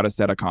ever had a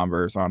set of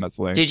Converse,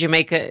 honestly. Did you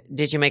make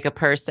a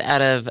purse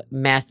out of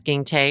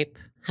masking tape,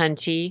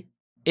 hunty?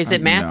 Is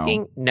it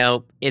masking? No.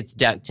 Nope, it's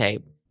duct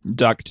tape.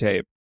 Duct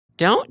tape.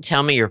 Don't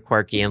tell me you're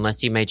quirky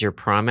unless you made your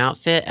prom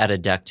outfit out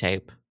of duct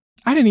tape.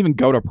 I didn't even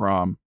go to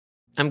prom.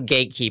 I'm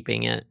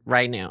gatekeeping it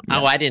right now.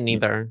 Yeah. Oh, I didn't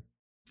either.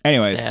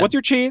 Anyways, Sad. What's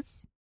your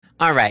cheese?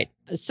 All right.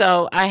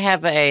 So I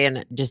have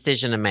a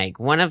decision to make.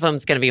 One of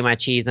them's going to be my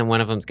cheese and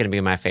one of them's going to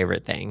be my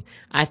favorite thing.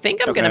 I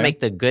think I'm going to make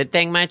the good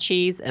thing my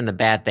cheese and the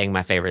bad thing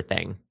my favorite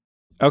thing.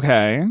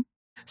 Okay.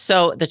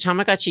 So the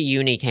Tamagotchi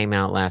Uni came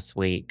out last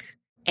week.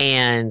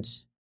 And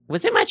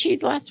was it my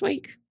cheese last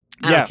week?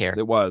 I don't care. Yes,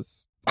 it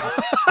was.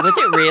 Was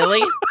it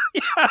really?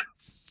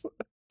 Yes.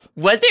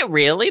 Was it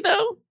really,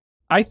 though?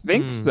 I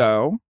think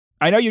so.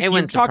 I know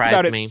you've talked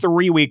about it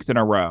 3 weeks in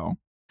a row.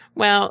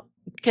 Well,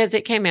 because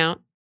it came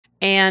out.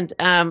 And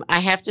I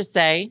have to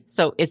say,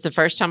 so it's the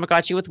first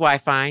Tamagotchi with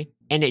Wi-Fi,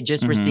 and it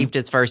just received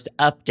its first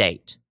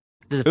update.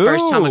 The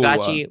first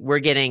Tamagotchi we're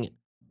getting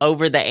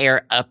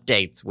over-the-air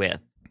updates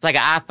with. It's like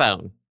an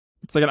iPhone.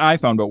 It's like an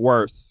iPhone, but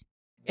worse.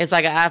 It's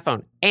like an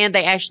iPhone. And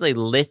they actually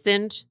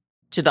listened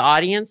to the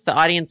audience. The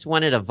audience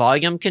wanted a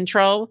volume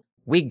control.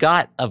 We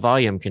got a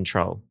volume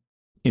control.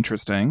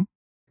 Interesting.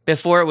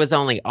 Before it was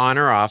only on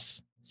or off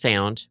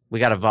sound. We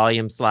got a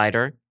volume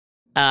slider.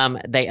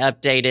 They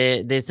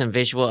updated, did some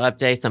visual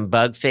updates, some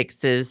bug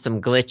fixes,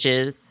 some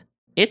glitches.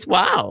 It's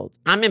wild.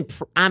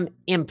 I'm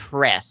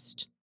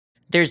impressed.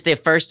 There's the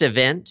first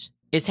event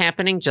is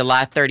happening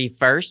July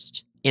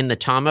 31st in the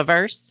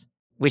Tamaverse,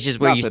 which is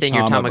where you send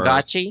your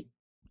Tamagotchi.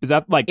 Is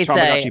that like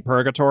Tamagotchi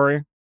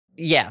Purgatory?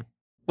 Yeah.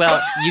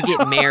 Well, you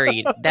get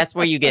married. That's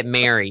where you get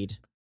married.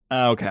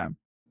 Okay.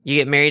 You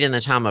get married in the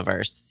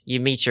Tamaverse. You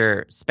meet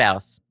your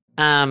spouse.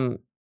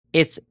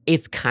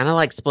 It's kind of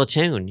like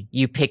Splatoon.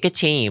 You pick a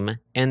team,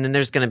 and then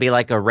there's going to be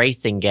like a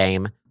racing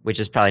game, which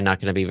is probably not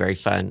going to be very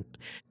fun.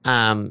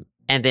 And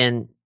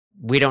then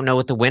we don't know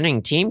what the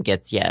winning team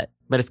gets yet,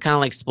 but it's kind of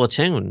like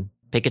Splatoon.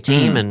 Pick a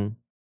team and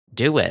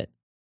do it.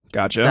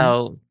 Gotcha.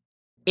 So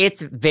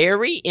it's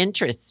very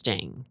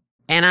interesting,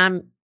 and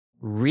I'm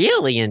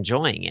really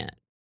enjoying it.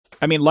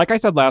 I mean, like I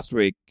said last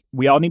week,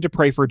 we all need to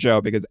pray for Joe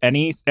because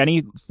any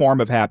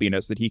form of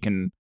happiness that he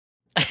can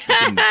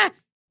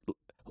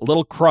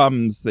little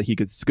crumbs that he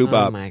could scoop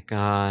up. Oh my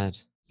God.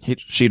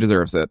 She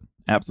deserves it.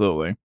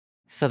 Absolutely.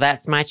 So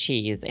that's my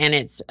cheese. And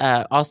it's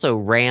also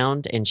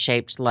round and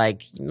shaped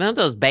like, you know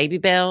those Baby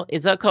Bell?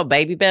 Is that called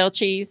Baby Bell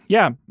cheese?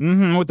 Yeah.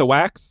 With the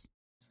wax.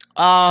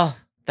 Oh,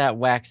 that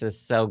wax is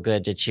so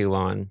good to chew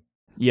on.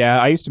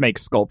 Yeah, I used to make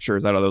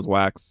sculptures out of those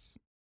wax.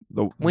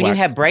 When you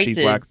have braces,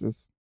 cheese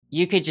waxes.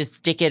 You could just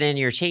stick it in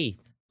your teeth.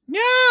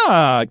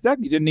 Yeah,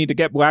 exactly. You didn't need to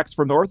get wax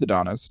from the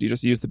orthodontist. You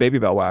just used the Baby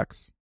Bell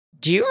wax.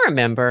 Do you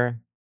remember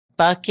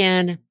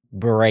fucking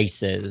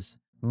braces?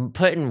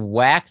 Putting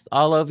wax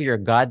all over your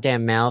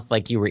goddamn mouth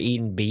like you were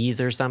eating bees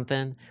or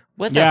something?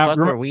 What the fuck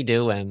were we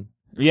doing?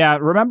 Yeah,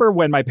 remember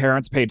when my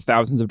parents paid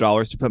thousands of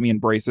dollars to put me in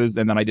braces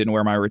and then I didn't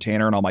wear my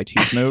retainer and all my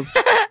teeth moved?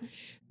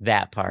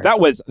 That part. That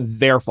was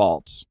their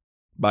fault,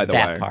 by the way.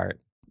 That part.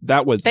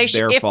 That was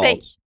their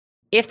fault.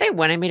 If they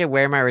wanted me to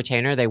wear my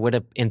retainer, they would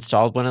have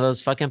installed one of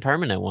those fucking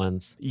permanent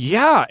ones.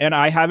 Yeah, and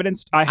I have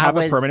it. I have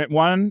a permanent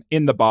one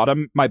in the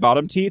bottom, my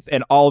bottom teeth,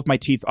 and all of my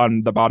teeth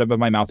on the bottom of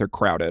my mouth are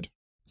crowded.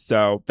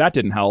 So that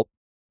didn't help.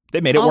 They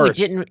made it worse.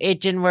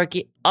 It didn't work.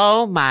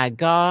 Oh my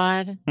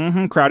God.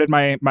 Crowded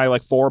my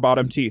like 4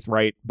 bottom teeth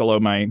right below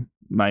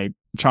my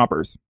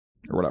chompers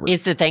or whatever.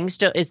 Is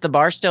the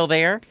bar still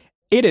there?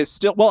 It is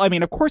still. Well, I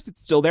mean, of course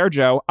it's still there,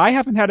 Joe. I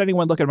haven't had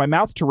anyone look at my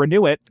mouth to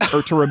renew it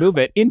or to remove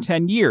it in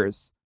 10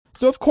 years.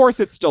 So of course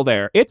it's still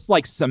there. It's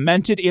like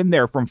cemented in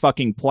there from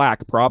fucking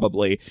plaque,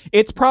 probably.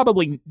 It's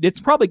probably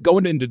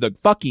going into the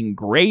fucking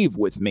grave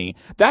with me.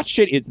 That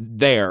shit is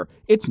there.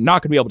 It's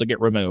not going to be able to get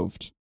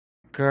removed.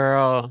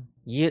 Girl,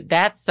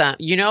 that's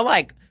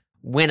like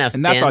when a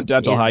and that's on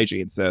dental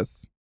hygiene,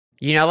 sis.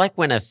 You know, like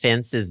when a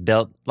fence is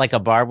built, like a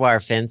barbed wire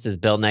fence is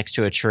built next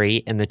to a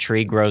tree, and the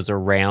tree grows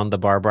around the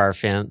barbed wire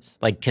fence,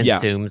 like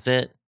consumes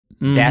it.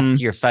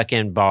 That's your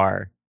fucking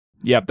bar.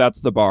 Yep,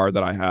 that's the bar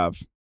that I have.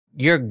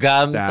 Your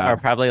gums are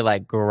probably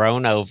like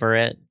grown over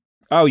it.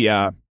 Oh,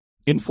 yeah.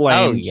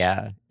 Inflamed. Oh,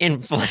 yeah.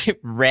 Inflamed.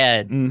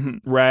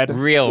 Red. Red.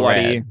 Real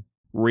bloody, red.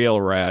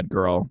 Real red,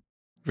 girl.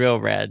 Real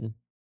red.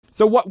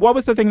 So what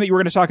was the thing that you were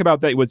going to talk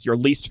about that was your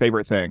least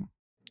favorite thing?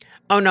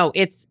 Oh, no.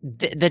 It's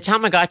the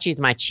Tamagotchi is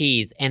my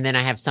cheese. And then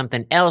I have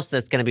something else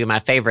that's going to be my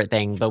favorite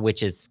thing, but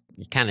which is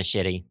kind of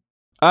shitty.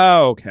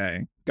 Oh,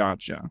 okay.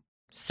 Gotcha.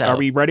 So, are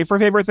we ready for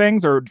favorite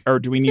things or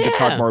do we need to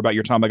talk more about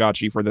your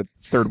Tamagotchi for the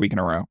 3rd week in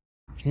a row?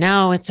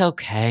 No, it's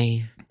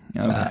okay.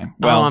 Okay.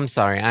 Well, I'm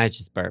sorry. I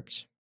just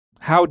burped.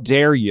 how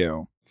dare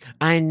you?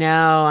 I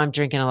know. I'm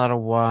drinking a lot of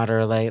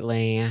water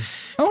lately.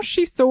 Oh,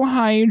 she's so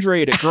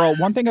hydrated. Girl,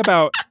 one thing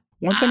about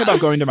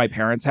going to my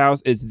parents'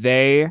 house is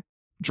they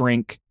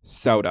drink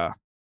soda.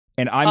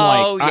 And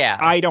I'm yeah.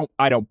 I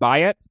don't buy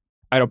it.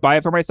 I don't buy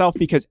it for myself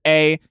because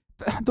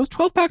those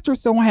 12 packs are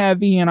so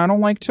heavy and I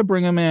don't like to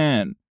bring them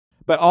in.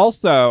 But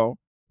also,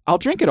 I'll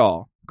drink it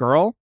all,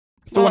 girl.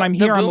 So when I'm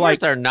here, I'm like,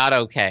 they're not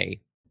okay.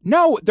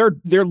 no,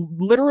 they're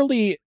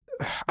literally,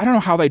 I don't know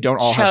how they don't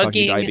all have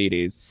fucking Chugging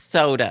diabetes.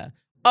 Soda.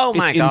 Oh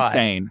my It's God.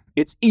 insane.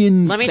 It's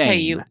insane. Let me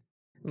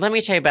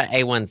tell you about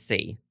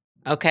A1C.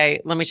 Okay,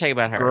 let me tell you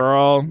about her.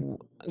 Girl,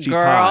 she's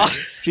high.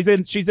 She's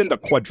in the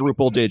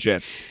quadruple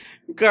digits.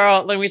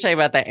 Girl, let me tell you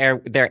about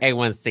their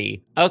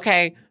A1C.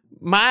 Okay,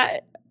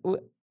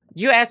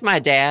 you ask my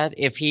dad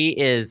if he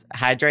is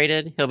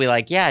hydrated, he'll be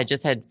like, "Yeah, I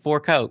just had 4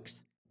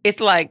 Cokes."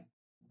 It's like,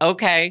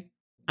 okay,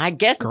 I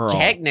guess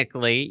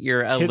technically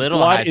you're a little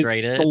hydrated.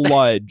 His blood is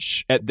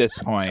sludge at this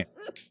point.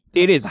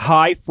 It is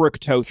high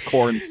fructose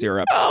corn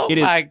syrup. Oh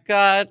my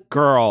God,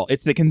 girl!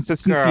 It's the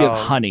consistency of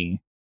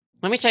honey.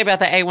 Let me tell you about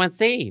the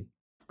A1C.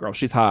 Girl,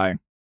 she's high.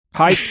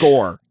 High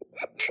score.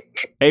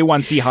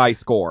 A1C high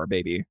score,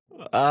 baby.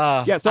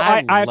 Yeah, so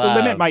I have to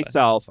limit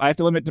myself. I have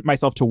to limit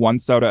myself to 1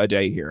 soda a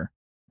day here.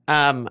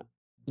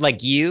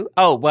 Like you?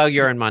 Oh, well,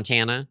 you're in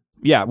Montana.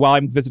 Yeah, while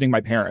I'm visiting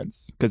my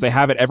parents because they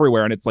have it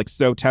everywhere and it's like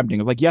so tempting.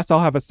 It's like, yes, I'll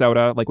have a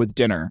soda like with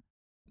dinner,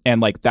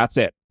 and like that's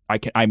it. I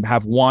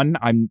have one.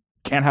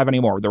 Can't have any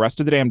more. The rest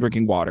of the day, I'm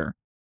drinking water.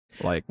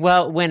 Like,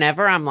 well,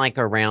 whenever I'm like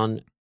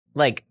around,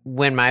 like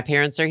when my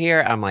parents are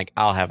here, I'm like,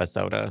 I'll have a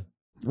soda.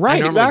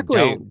 Right, exactly.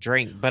 Don't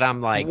drink, but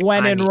I'm like,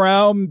 when in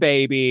Rome,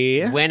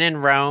 baby. When in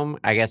Rome,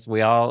 I guess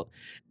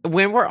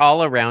when we're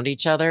all around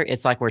each other,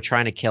 it's like we're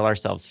trying to kill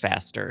ourselves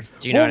faster.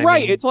 Do you know what I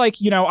mean? It's like,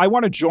 I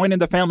want to join in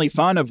the family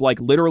fun of like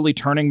literally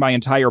turning my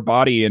entire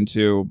body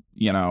into,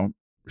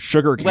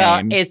 sugar cane.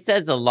 Well, it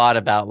says a lot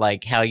about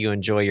like how you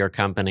enjoy your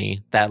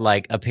company that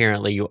like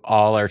apparently you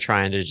all are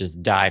trying to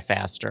just die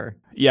faster.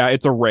 Yeah,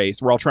 it's a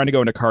race. We're all trying to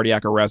go into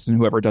cardiac arrest and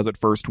whoever does it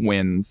first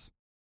wins.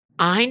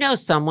 I know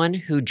someone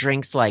who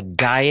drinks like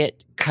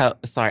Diet Coke.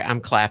 Sorry,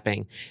 I'm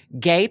clapping.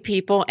 Gay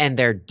people and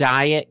their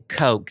Diet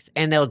Cokes,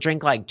 and they'll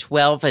drink like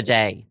 12 a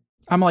day.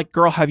 I'm like,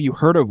 girl, have you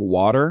heard of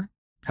water?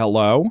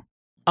 Hello?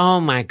 Oh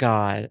my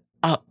God.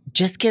 Oh,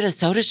 just get a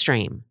soda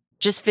stream.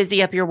 Just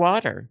fizzy up your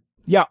water.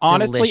 Yeah,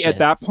 honestly, at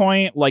that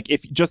point, like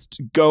if you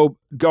just go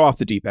off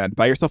the deep end,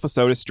 buy yourself a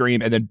soda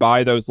stream and then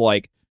buy those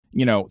like,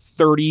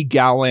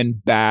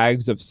 30-gallon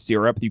bags of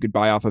syrup you could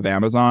buy off of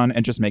Amazon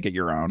and just make it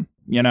your own.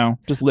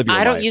 Just live your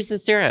life. I don't use the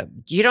syrup.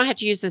 You don't have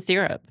to use the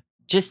syrup.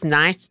 Just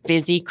nice,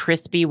 fizzy,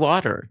 crispy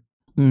water.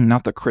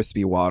 Not the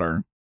crispy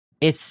water.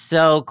 It's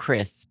so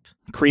crisp.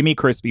 Creamy,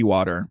 crispy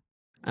water.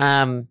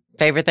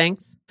 Favorite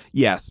things?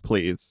 Yes,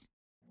 please.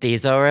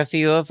 These are a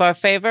few of our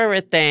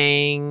favorite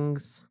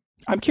things.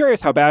 I'm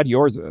curious how bad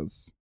yours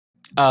is.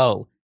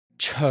 Oh,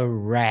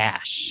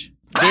 trash.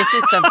 This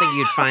is something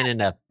you'd find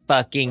in a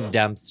fucking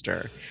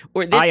dumpster.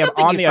 Or this I am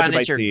something on you the edge find of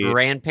my at your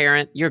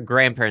seat. Your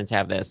grandparents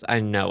have this.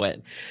 I know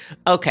it.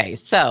 Okay,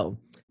 so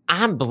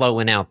I'm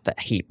blowing out the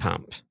heat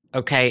pump.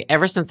 Okay,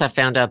 ever since I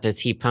found out this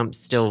heat pump's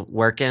still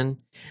working,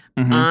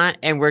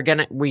 and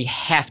we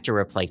have to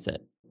replace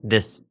it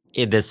this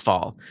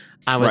fall.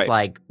 I was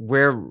like,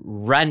 we're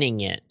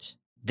running it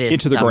this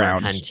into the summer,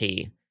 ground.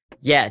 Hunty.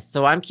 Yes,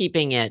 so I'm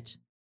keeping it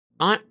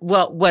on.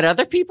 Well, what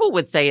other people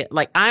would say,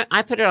 like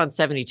I put it on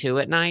 72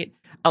 at night.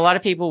 A lot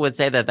of people would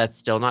say that that's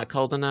still not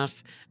cold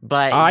enough,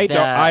 but I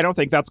don't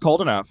think that's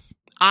cold enough.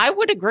 I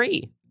would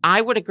agree.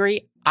 I want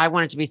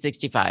it to be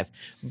 65,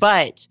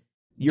 but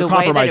you're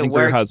compromising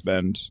for your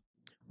husband.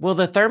 Well,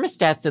 the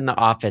thermostat's in the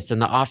office,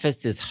 and the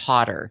office is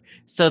hotter.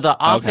 So the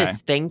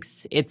office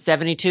thinks it's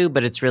 72,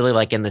 but it's really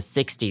like in the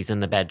 60s in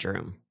the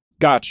bedroom.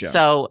 Gotcha.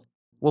 So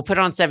we'll put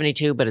it on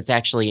 72, but it's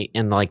actually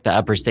in like the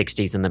upper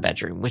 60s in the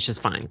bedroom, which is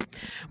fine.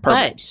 Perfect.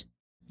 But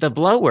the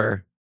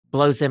blower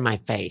blows in my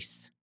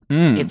face.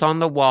 It's on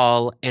the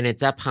wall and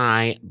it's up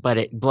high, but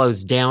it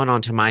blows down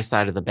onto my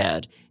side of the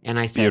bed. And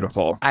I said,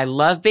 beautiful. I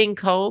love being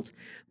cold,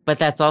 but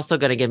that's also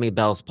going to give me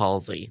Bell's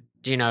palsy.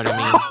 Do you know what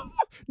I mean?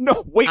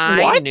 No, wait,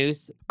 what? Do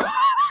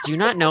you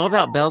not know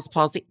about Bell's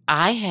palsy?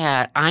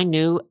 I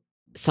knew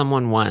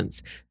someone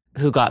once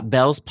who got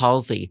Bell's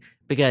palsy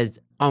because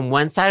on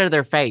one side of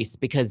their face,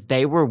 because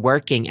they were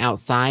working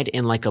outside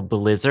in like a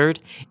blizzard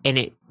and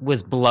it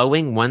was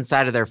blowing one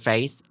side of their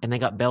face and they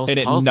got Bell's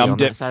palsy. And it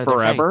numbed it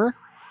forever?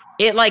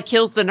 It like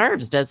kills the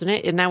nerves, doesn't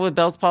it? Isn't that what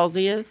Bell's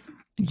palsy is?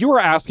 You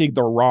are asking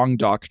the wrong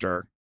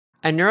doctor.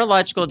 A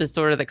neurological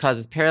disorder that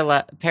causes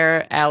paralysis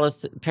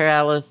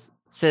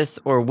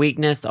or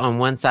weakness on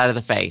one side of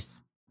the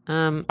face.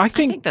 I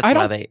think that's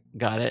why they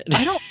got it.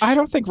 I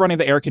don't think running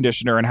the air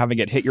conditioner and having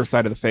it hit your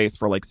side of the face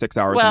for like 6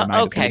 hours in the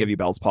night is going to give you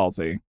Bell's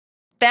palsy.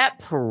 That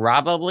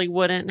probably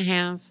wouldn't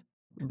have.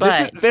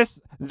 But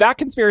that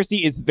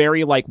conspiracy is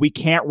very like, we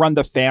can't run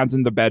the fans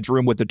in the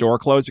bedroom with the door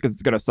closed because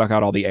it's going to suck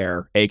out all the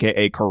air,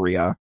 aka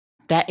Korea.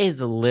 That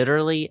is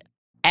literally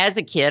as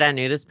a kid, I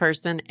knew this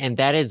person, and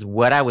that is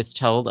what I was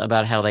told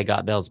about how they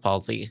got Bell's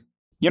palsy.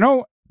 You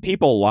know,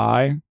 people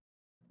lie.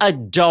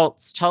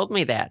 Adults told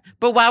me that.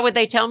 But why would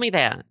they tell me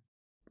that?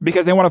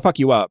 Because they want to fuck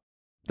you up.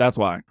 That's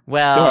why. They want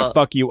Well, to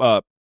fuck you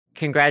up.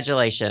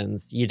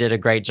 congratulations. You did a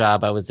great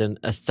job. I was in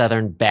a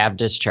Southern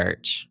Baptist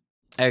church.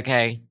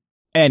 Okay?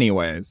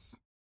 Anyways,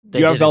 They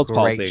you have did Bell's a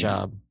great palsy.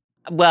 job.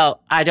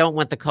 Well, I don't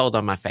want the cold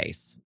on my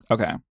face.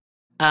 Okay.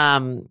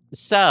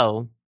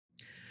 So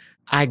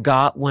I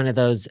got one of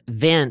those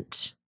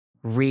vent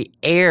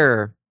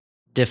air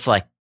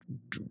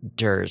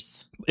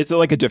deflectors. Is it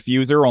like a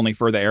diffuser only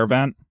for the air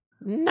vent?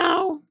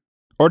 No.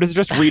 Or does it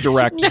just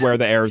redirect No. where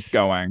the air's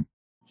going?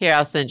 Here,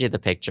 I'll send you the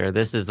picture.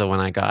 This is the one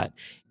I got.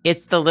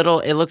 It's the little,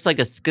 it looks like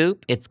a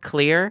scoop. It's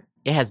clear.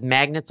 It has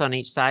magnets on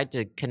each side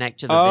to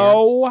connect to the vent.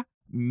 Oh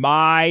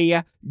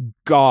my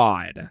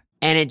God.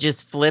 And it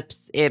just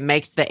flips, it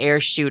makes the air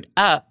shoot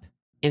up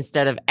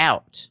instead of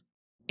out.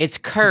 It's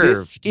curved.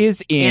 This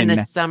is in in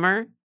the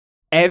summer.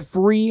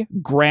 every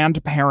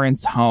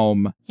grandparent's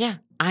home Yeah,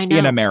 I know.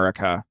 in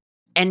America.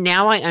 And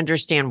now I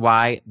understand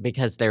why,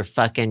 because they're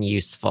fucking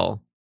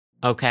useful.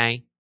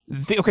 Okay?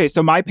 Okay,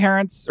 so my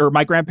parents, or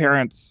my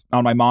grandparents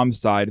on my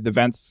mom's side, the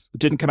vents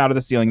didn't come out of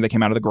the ceiling. They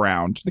came out of the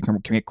ground. They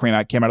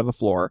came out of the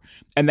floor.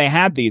 And they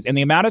had these. And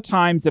the amount of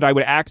times that I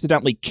would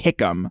accidentally kick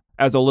them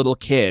as a little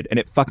kid, and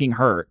it fucking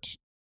hurt.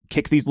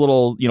 Kick these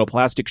little,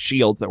 plastic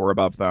shields that were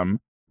above them.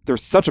 They're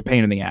such a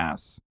pain in the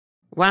ass.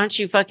 Why aren't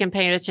you fucking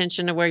paying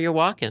attention to where you're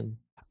walking?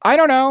 I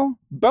don't know.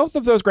 Both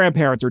of those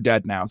grandparents are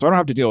dead now, so I don't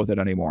have to deal with it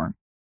anymore.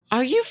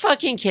 Are you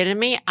fucking kidding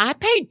me? I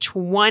paid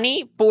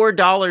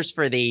 $24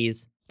 for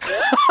these.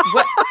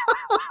 What?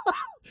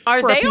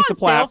 Are For a they piece on of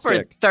plastic.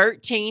 sale for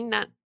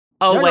 $13?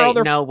 Oh, No, wait,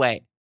 they're- no,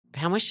 wait.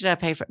 How much did I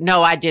pay for?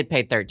 No, I did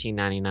pay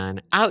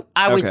 $13.99.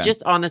 I was Okay.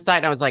 just on the site.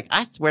 And I was like,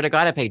 I swear to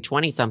God, I paid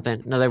 20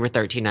 something. No, they were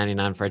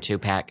 $13.99 for a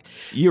 2-pack.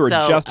 You were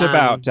So, just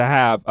about to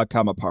have a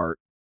come apart.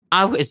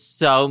 I was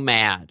so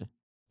mad.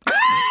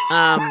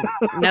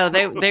 No,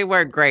 they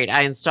work great.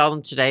 I installed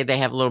them today. They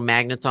have little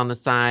magnets on the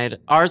side.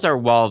 Ours are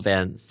wall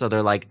vents, so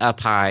they're like up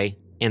high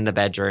in the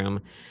bedroom.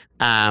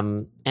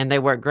 And they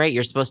work great.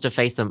 You're supposed to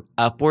face them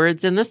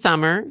upwards in the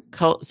summer.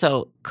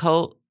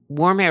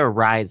 Warm air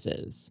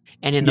rises.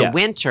 And in the Yes.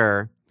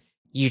 winter,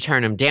 you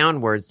turn them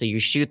downwards. So you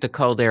shoot the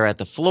cold air at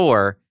the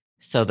floor.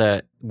 So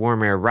the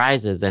warm air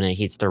rises and it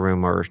heats the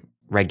room more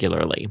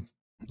regularly.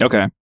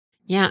 Okay.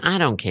 Yeah, I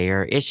don't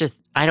care. It's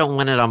just, I don't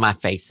want it on my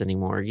face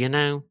anymore,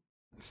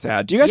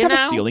 Sad. Do you guys You have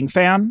know? a ceiling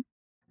fan?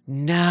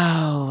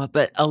 No,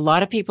 but a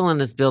lot of people in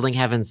this building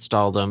have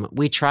installed them.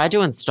 We tried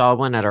to install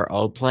one at our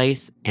old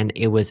place, and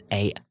it was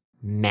a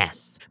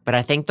mess. But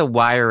I think the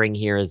wiring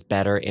here is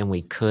better, and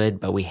we could,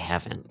 but we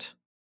haven't.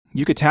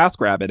 You could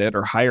TaskRabbit it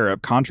or hire a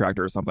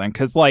contractor or something.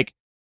 Because,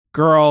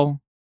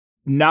 girl,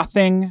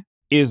 nothing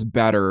is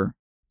better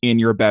in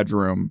your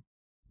bedroom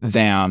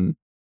than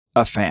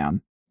a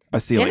fan, a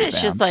ceiling Then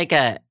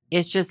fan.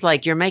 it's just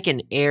like you're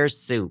making air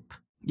soup.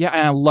 Yeah,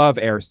 and I love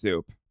air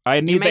soup. I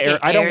need the making air.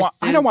 I don't air want.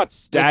 I soup don't want with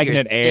your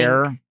stagnant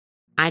air. stink.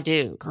 I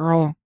do.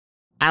 Girl,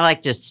 I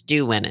like to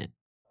stew in it.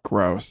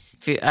 gross.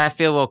 I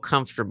feel real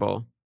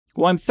comfortable.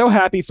 Well, I'm so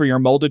happy for your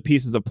molded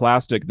pieces of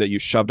plastic that you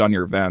shoved on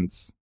your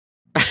vents.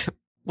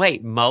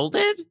 Wait,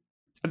 molded?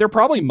 They're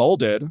probably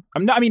molded.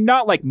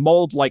 Not like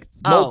mold, like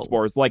mold Oh.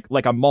 spores, like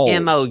a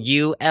mold. MOULD?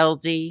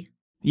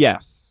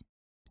 Yes,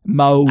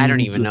 mold. I don't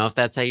even know if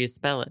that's how you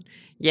spell it.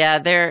 Yeah,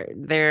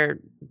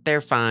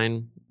 they're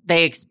fine.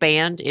 They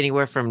expand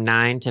anywhere from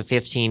 9 to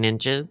 15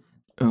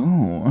 inches.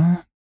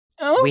 Oh,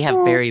 We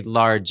have very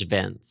large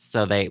vents,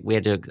 so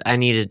I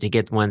needed to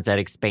get ones that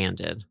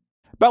expanded.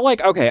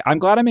 But okay, I'm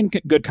glad I'm in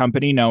good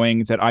company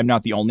knowing that I'm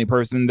not the only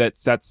person that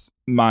sets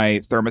my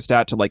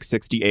thermostat to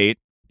 68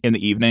 in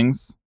the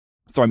evenings,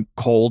 so I'm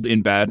cold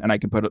in bed and I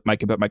can put my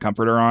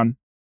comforter on.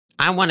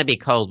 I want to be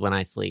cold when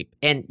I sleep.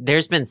 And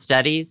there's been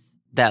studies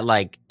that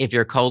if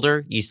you're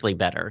colder, you sleep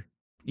better.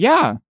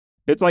 Yeah,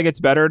 it's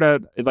better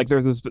to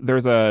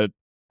there's an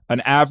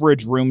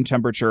average room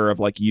temperature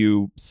of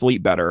you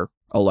sleep better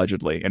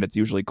allegedly, and it's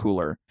usually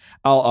cooler.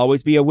 I'll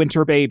always be a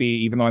winter baby,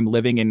 even though I'm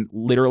living in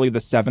literally the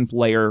seventh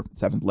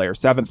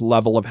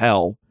level of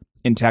hell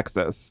in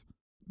Texas.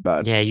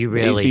 But Yeah, you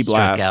really AC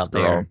struck blasts, out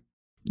girl. there.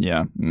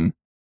 Yeah.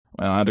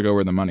 Well, I had to go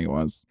where the money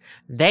was.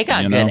 They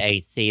got You good know?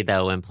 AC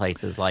though in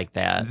places like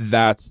that.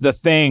 That's the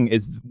thing,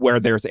 is where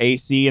there's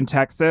AC in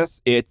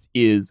Texas, it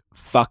is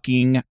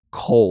fucking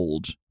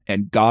cold.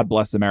 And God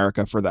bless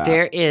America for that.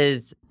 There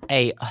is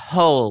a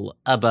hole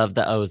above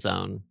the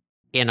ozone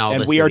in all the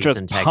And we are cities just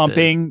in Texas.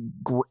 pumping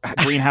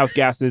greenhouse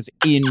gases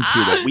into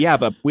it. We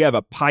have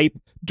a pipe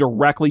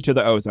directly to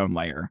the ozone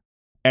layer,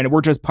 and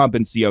we're just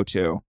pumping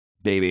CO2,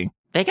 baby.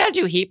 They got to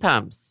do heat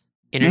pumps.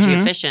 Energy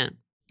Mhm. efficient.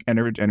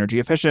 Energy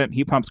efficient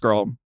heat pumps,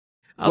 girl.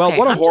 Okay, Well,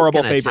 what a I'm just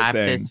horrible gonna favorite type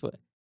thing. this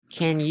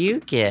Can you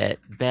get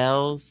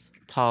Bell's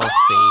palsy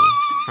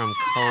from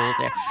cold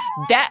air?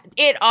 That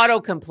it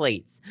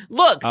auto-completes.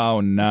 Look, Oh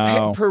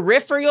no.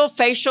 peripheral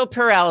facial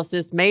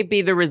paralysis may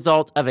be the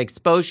result of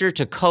exposure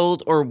to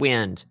cold or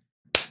wind.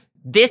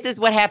 This is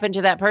what happened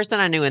to that person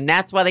I knew, and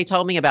that's why they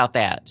told me about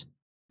that.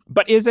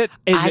 But is it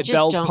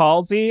Bell's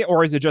palsy,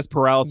 or is it just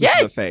paralysis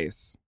of the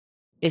face?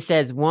 It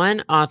says,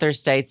 one author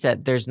states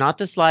that there's not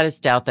the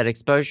slightest doubt that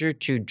exposure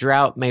to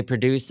drought may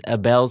produce a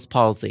Bell's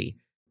palsy.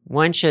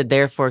 One should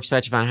therefore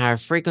expect to find higher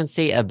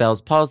frequency of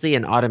Bell's palsy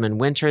in autumn and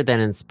winter than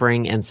in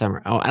spring and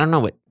summer. Oh, I don't know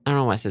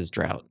why it says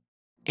drought.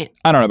 I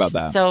don't know about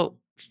that. So,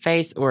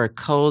 face or a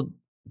cold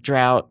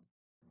drought.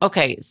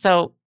 Okay,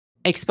 so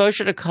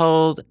exposure to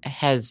cold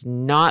has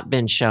not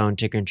been shown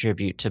to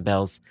contribute to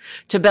Bell's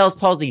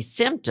palsy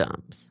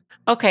symptoms.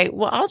 Okay,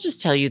 well, I'll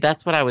just tell you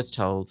that's what I was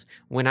told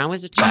when I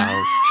was a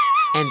child,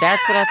 and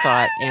that's what I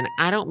thought. And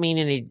I don't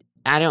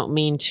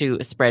mean to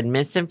spread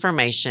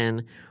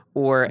misinformation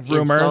or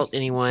rumors, insult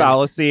anyone.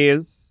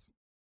 Fallacies.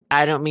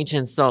 I don't mean to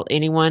insult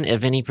anyone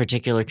of any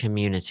particular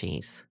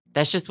communities.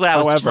 That's just what I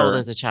was told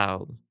as a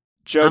child.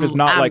 Joe does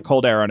not like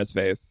cold air on his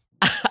face.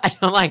 I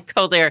don't like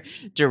cold air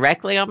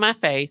directly on my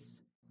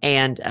face,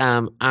 and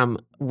I'm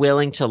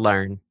willing to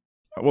learn.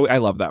 Well, I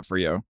love that for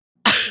you.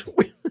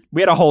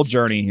 We had a whole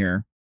journey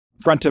here,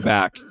 front to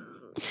back.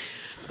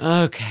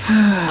 Okay.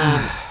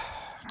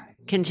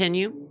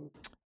 Continue.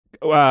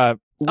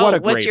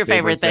 What's your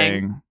favorite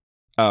thing?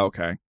 Oh,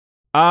 okay.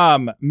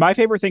 My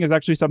favorite thing is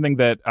actually something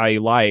that I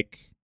like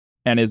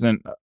and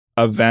isn't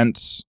a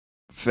vent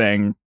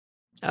thing.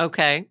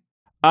 Okay.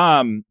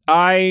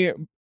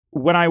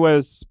 When I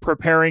was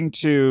preparing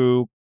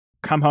to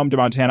come home to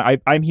Montana,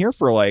 I'm here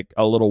for like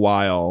a little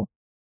while.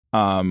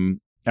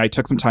 I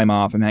took some time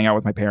off. I'm hanging out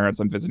with my parents.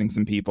 I'm visiting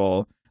some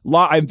people.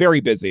 I'm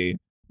very busy,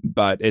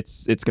 but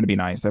it's going to be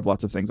nice. I have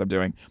lots of things I'm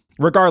doing.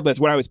 Regardless,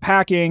 when I was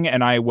packing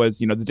and I was,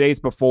 the days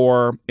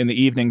before in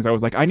the evenings, I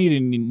was like, I need a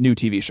new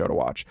TV show to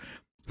watch.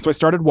 So I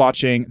started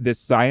watching this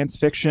science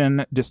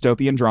fiction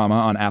dystopian drama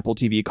on Apple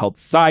TV called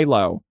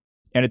Silo.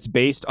 And it's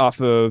based off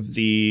of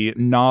the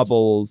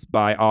novels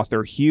by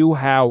author Hugh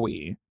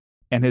Howey.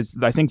 And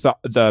I think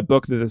the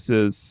book that this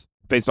is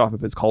based off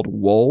of is called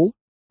Wool,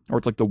 or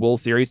it's like the Wool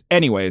series.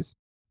 Anyways,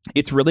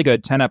 it's really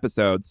good. 10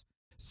 episodes.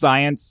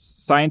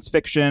 Science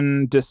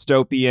fiction,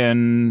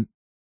 dystopian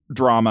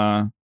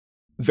drama.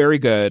 Very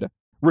good.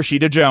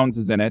 Rashida Jones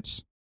is in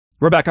it.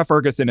 Rebecca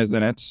Ferguson is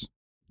in it.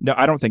 No,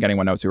 I don't think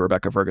anyone knows who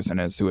Rebecca Ferguson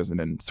is, who isn't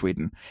in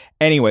Sweden.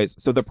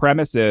 Anyways, so the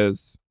premise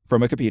is,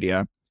 from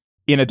Wikipedia,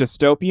 in a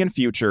dystopian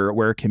future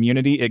where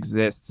community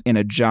exists in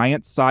a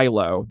giant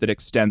silo that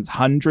extends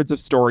hundreds of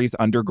stories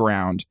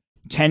underground,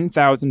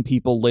 10,000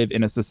 people live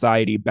in a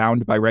society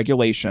bound by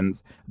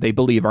regulations they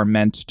believe are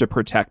meant to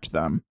protect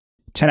them.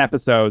 10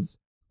 episodes.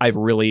 I've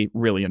really,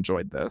 really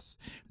enjoyed this.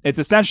 It's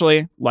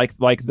essentially, like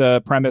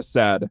the premise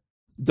said,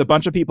 it's a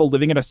bunch of people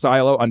living in a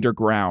silo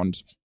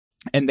underground,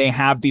 and they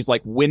have these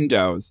like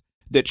windows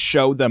that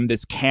show them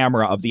this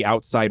camera of the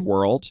outside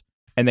world,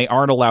 and they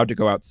aren't allowed to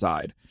go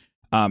outside.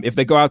 If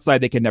they go outside,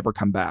 they can never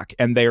come back.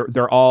 And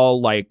they're all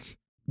like,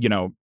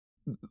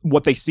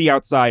 what they see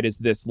outside is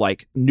this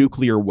like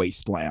nuclear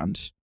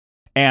wasteland.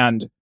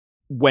 And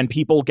when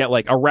people get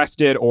like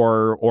arrested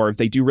or if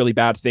they do really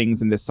bad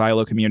things in this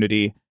silo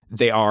community,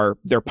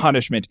 their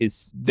punishment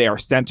is they are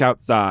sent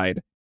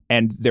outside,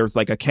 and there's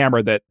like a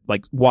camera that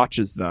like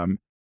watches them,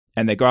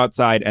 and they go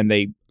outside and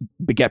they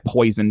get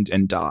poisoned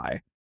and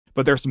die.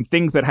 But there's some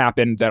things that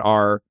happen that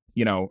are,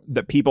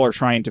 that people are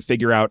trying to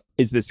figure out,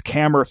 is this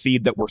camera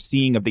feed that we're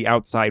seeing of the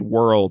outside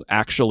world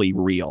actually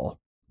real?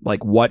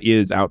 Like, what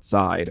is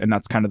outside? And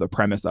that's kind of the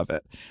premise of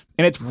it.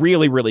 And it's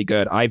really, really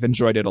good. I've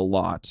enjoyed it a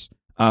lot.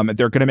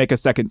 They're going to make a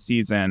second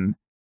season.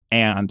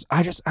 And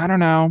I don't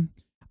know.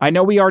 I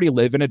know we already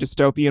live in a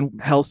dystopian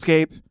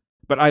hellscape,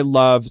 but I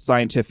love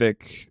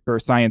scientific or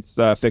science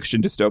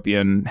fiction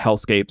dystopian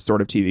hellscape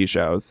sort of TV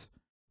shows.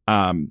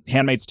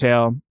 Handmaid's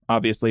Tale,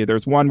 obviously.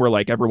 There's one where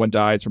like everyone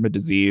dies from a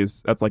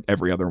disease. That's like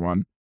every other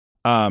one.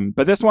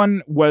 But this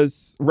one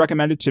was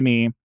recommended to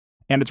me,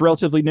 and it's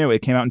relatively new.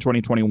 It came out in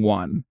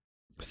 2021.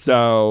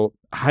 So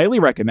highly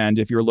recommend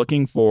if you're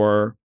looking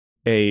for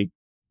a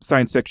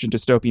science fiction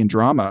dystopian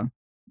drama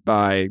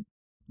by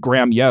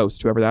Graham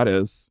Yost, whoever that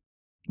is.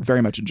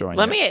 Very much enjoying it.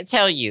 Let me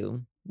tell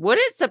you, would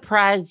it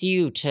surprise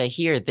you to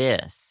hear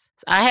this?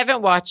 I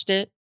haven't watched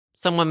it.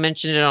 Someone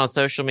mentioned it on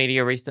social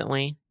media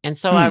recently. And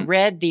so I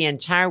read the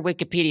entire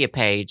Wikipedia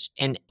page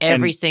and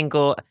every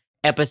single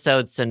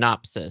episode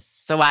synopsis.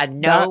 So I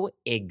know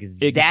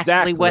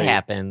exactly what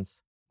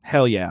happens.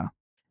 Hell yeah.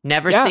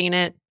 Never seen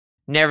it.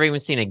 Never even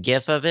seen a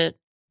GIF of it.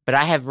 But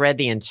I have read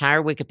the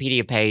entire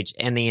Wikipedia page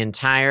and the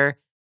entire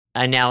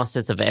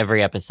analysis of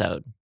every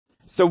episode.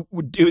 So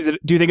do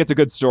you think it's a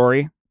good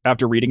story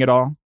after reading it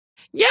all?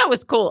 Yeah, it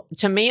was cool.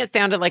 To me, it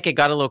sounded like it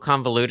got a little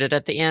convoluted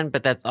at the end,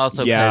 but that's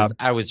also because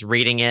I was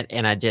reading it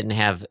and I didn't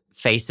have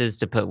faces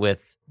to put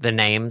with the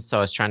names, so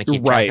I was trying to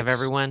keep track of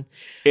everyone.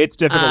 It's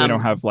difficult. We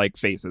don't have like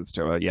faces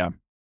to it, yeah.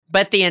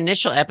 But the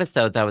initial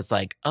episodes, I was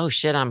like, oh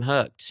shit, I'm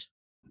hooked.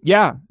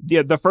 Yeah,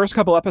 the first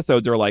couple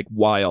episodes are like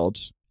wild,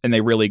 and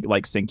they really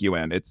like sink you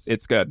in.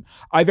 It's good.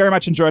 I very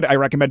much enjoyed it. I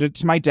recommended it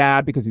to my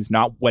dad because he's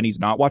not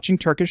watching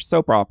Turkish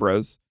soap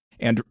operas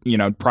and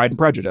Pride and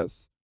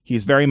Prejudice.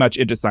 He's very much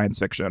into science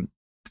fiction.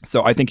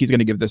 So I think he's going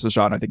to give this a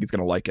shot. And I think he's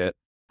going to like it.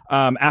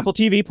 Apple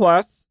TV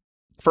Plus,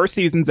 first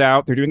season's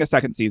out. They're doing a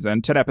second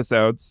season, 10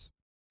 episodes.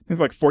 I think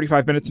like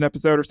 45 minutes an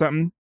episode or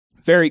something.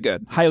 Very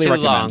good. Highly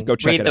recommend. Long. Go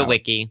check it out. Read the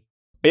wiki.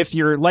 If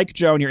you're like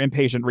Joe and you're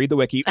impatient, read the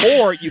wiki.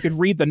 Or you could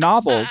read the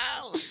novels.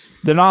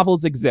 The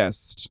novels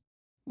exist.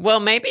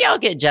 Well, maybe I'll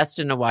get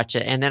Justin to watch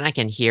it, and then I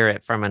can hear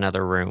it from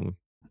another room.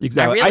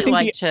 Exactly.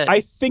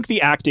 I think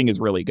the acting is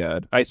really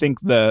good. I think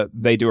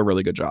they do a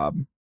really good job.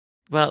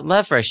 Well,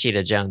 love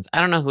Rashida Jones.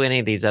 I don't know who any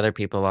of these other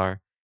people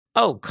are.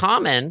 Oh,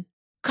 Common.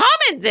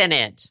 Common's in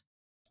it.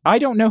 I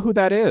don't know who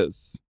that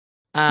is.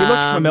 He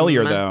looked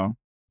familiar, though.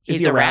 Is He's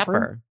he a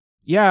rapper.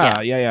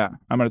 Yeah.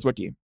 I'm on his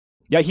wiki.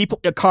 Yeah,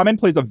 Common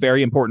plays a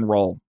very important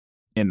role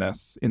in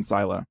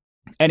Silo.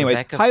 Anyways,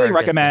 Rebecca highly Ferguson.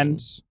 recommend.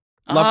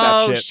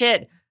 Love that shit. Oh,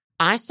 shit.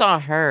 I saw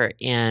her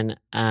in,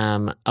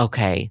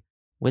 okay.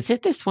 Was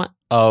it this one?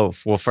 Oh,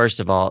 well, first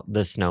of all,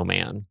 The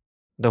Snowman.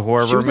 The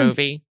horror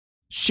movie.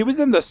 She was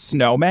in The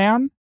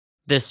Snowman?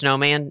 The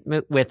Snowman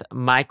with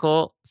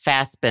Michael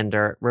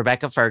Fassbender,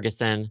 Rebecca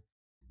Ferguson,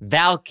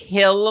 Val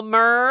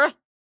Kilmer.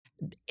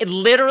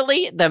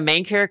 Literally, the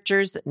main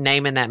character's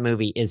name in that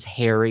movie is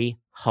Harry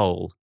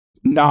Hole.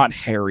 Not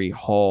Harry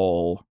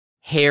Hole.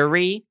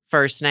 Harry,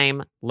 first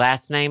name,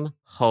 last name,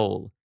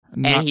 Hole.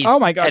 And he's oh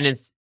my gosh. an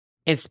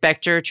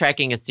inspector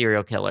tracking a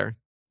serial killer.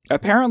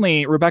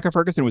 Apparently, Rebecca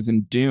Ferguson was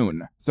in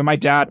Dune. So my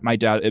dad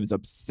is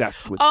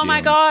obsessed with Dune. Oh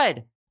my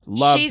God.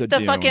 Loves She's a the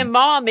Dune. fucking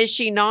mom, is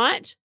she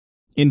not?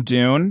 In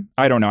Dune?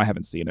 I don't know. I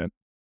haven't seen it.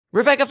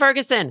 Rebecca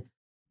Ferguson,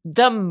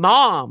 the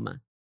mom.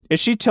 Is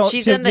she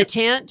She's in the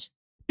tent?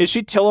 Is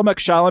she Tillamook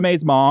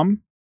Chalamet's mom?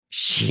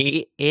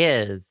 She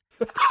is.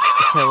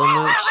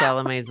 Tillamook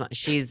Chalamet's mom.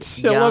 She's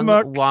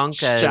Tillamook young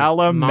Wonka's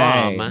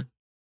Chalamet. mom.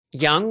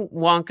 Young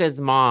Wonka's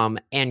mom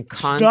and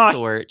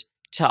consort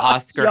to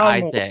Oscar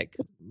Isaac,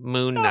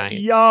 Moon Knight.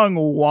 Young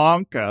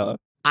Wonka.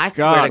 I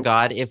swear to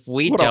God, if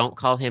we don't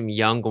call him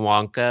Young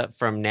Wonka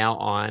from now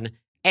on,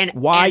 and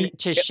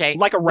to shame,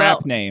 like a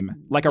rap name,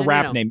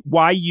 name,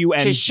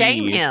 YUNG, to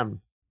shame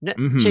him,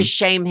 to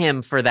shame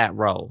him for that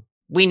role.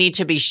 We need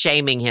to be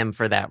shaming him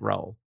for that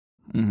role.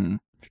 Mm-hmm.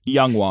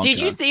 Young Wonka.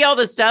 Did you see all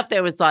the stuff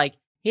that was like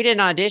he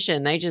didn't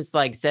audition? They just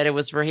like said it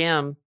was for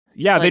him.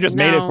 Yeah, they just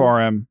made it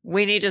for him.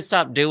 We need to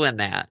stop doing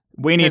that.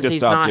 We need to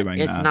stop doing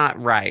that. It's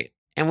not right,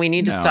 and we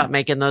need to stop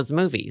making those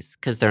movies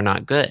because they're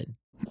not good.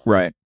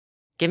 Right.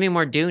 Give me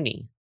more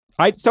Dooney.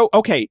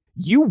 Okay,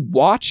 you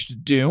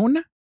watched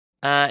Dune?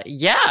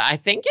 Yeah, I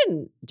think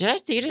did I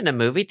see it in a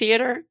movie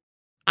theater?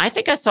 I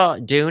think I saw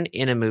Dune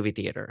in a movie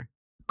theater.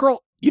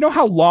 Girl, you know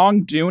how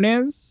long Dune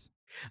is?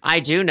 I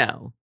do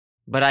know,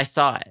 but I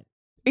saw it.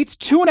 It's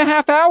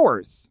 2.5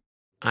 hours.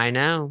 I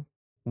know.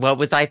 What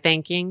was I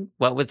thinking?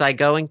 What was I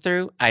going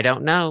through? I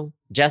don't know.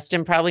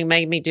 Justin probably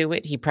made me do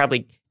it. He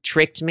probably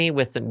tricked me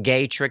with some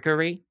gay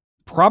trickery.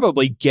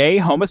 Probably gay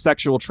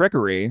homosexual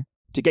trickery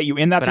to get you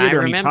in that theater,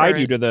 and he tied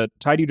you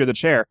to the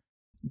chair.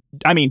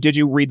 I mean, did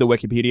you read the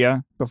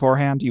Wikipedia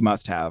beforehand? You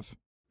must have.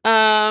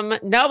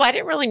 No, I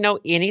didn't really know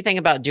anything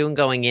about Dune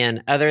going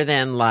in other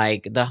than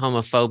like the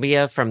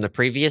homophobia from the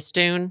previous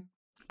Dune.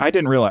 I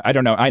didn't realize. I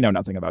don't know. I know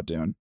nothing about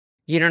Dune.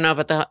 You don't know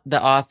about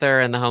the author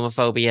and the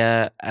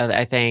homophobia,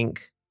 I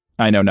think.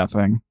 I know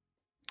nothing.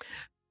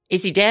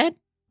 Is he dead?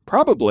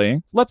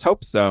 Probably. Let's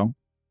hope so.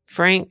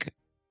 Frank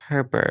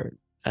Herbert.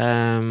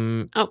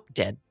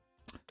 Dead.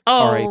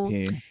 Oh,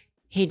 R.I.P.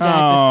 He died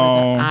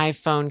before the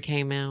iPhone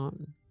came out.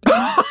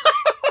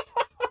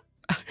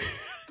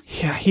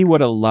 Yeah, he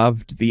would have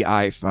loved the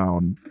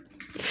iPhone.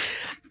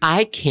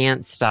 I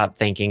can't stop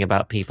thinking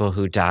about people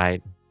who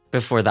died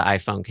before the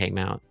iPhone came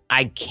out.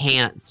 I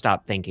can't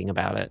stop thinking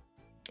about it.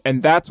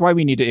 And that's why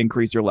we need to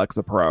increase your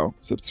Lexapro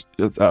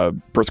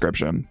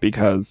prescription,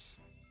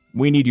 because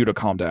we need you to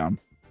calm down.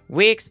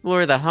 We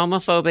explore the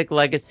homophobic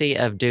legacy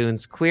of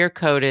Dune's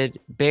queer-coded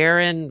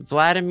Baron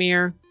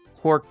Vladimir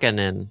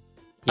Horkonnen.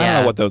 Yeah. I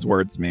don't know what those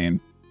words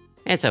mean.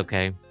 It's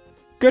okay.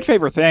 Good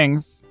favorite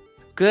things.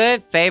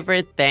 Good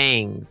favorite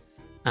things.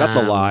 That's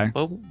a lie.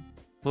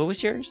 What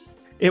was yours?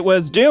 It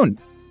was Dune.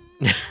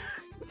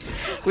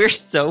 We're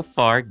so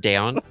far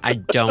down. I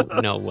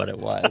don't know what it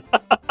was.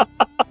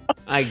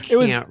 I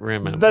can't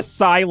remember. The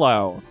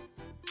Silo.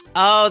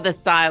 Oh, the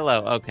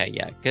Silo. Okay,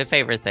 yeah. Good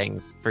favorite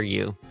things for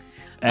you.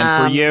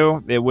 And for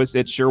you,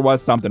 it sure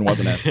was something,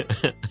 wasn't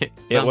it?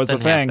 It was a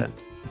thing.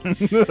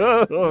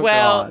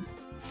 Well,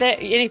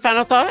 any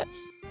final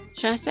thoughts?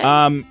 Should I say?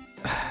 I'm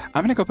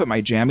gonna go put my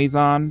jammies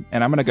on,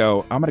 and I'm gonna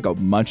go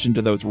munch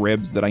into those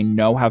ribs that I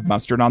know have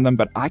mustard on them,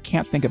 but I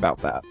can't think about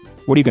that.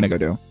 What are you gonna go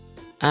do?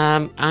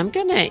 I'm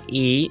gonna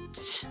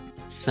eat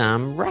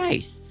some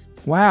rice.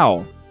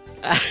 Wow.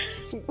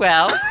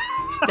 Well,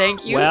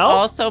 thank you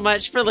all so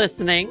much for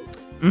listening.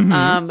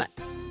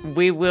 Mm-hmm.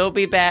 We will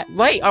be back.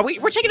 Wait,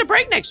 we're taking a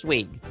break next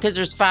week because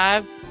there's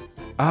 5.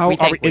 Oh,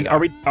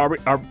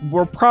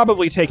 we're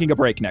probably taking a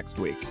break next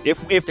week.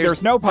 If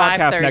there's no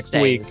podcast next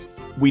week,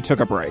 we took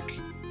a break.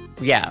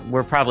 Yeah,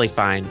 we're probably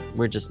fine.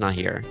 We're just not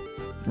here.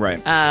 Right.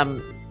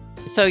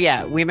 So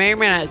yeah, we may or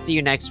may not see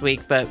you next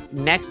week, but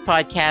next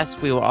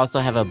podcast, we will also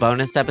have a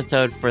bonus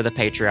episode for the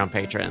Patreon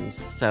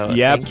patrons. So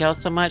thank y'all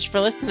so much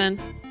for listening.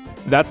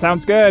 That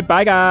sounds good.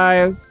 Bye,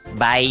 guys.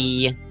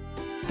 Bye.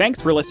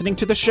 Thanks for listening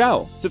to the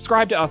show.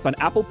 Subscribe to us on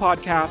Apple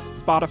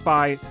Podcasts,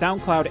 Spotify,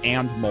 SoundCloud,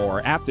 and more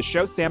at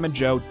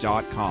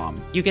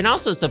theshowsamandjoe.com. You can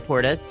also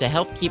support us to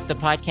help keep the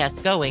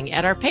podcast going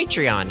at our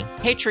Patreon,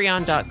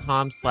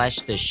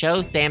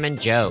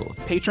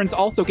 patreon.com/theshowsamandjoe. Patrons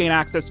also gain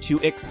access to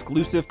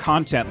exclusive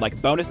content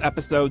like bonus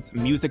episodes,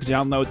 music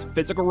downloads,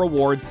 physical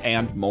rewards,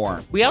 and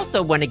more. We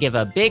also want to give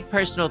a big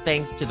personal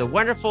thanks to the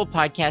wonderful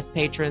podcast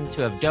patrons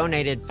who have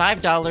donated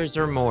 $5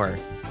 or more.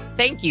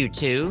 Thank you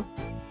to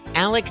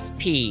Alex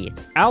P.,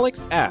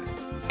 Alex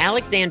S.,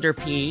 Alexander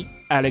P.,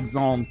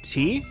 Alexandre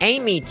T.,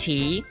 Amy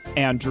T.,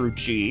 Andrew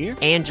G.,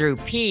 Andrew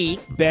P.,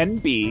 Ben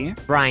B.,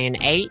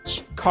 Brian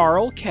H.,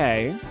 Carl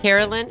K.,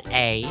 Carolyn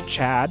A.,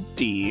 Chad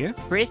D.,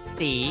 Chris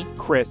C.,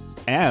 Chris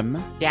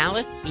M.,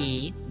 Dallas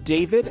E.,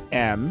 David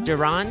M.,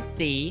 Duran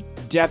C.,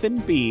 Devin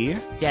B.,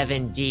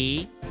 Devin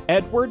D.,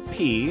 Edward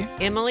P.,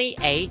 Emily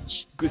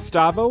H.,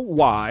 Gustavo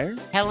Y.,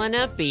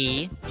 Helena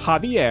B.,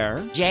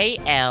 Javier, J.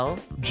 L.,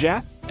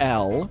 Jess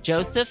L.,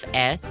 Joseph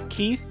S.,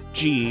 Keith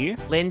G.,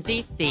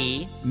 Lindsay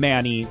C.,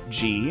 Manny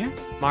G.,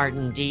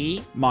 Martin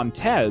D.,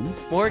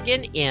 Montez,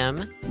 Morgan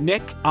M.,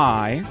 Nick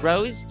I.,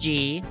 Rose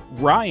G.,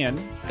 Ryan,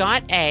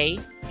 Scott A.,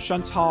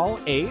 Chantal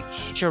H.,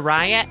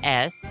 Shariah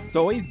S.,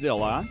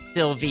 Soyzilla,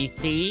 Sylvie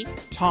C.,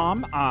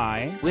 Tom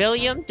I.,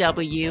 William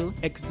W.,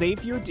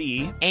 Xavier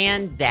D.,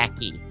 and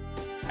Zachy.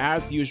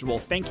 As usual,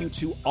 thank you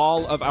to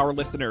all of our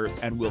listeners,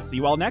 and we'll see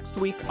you all next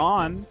week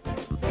on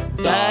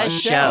The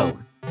Show.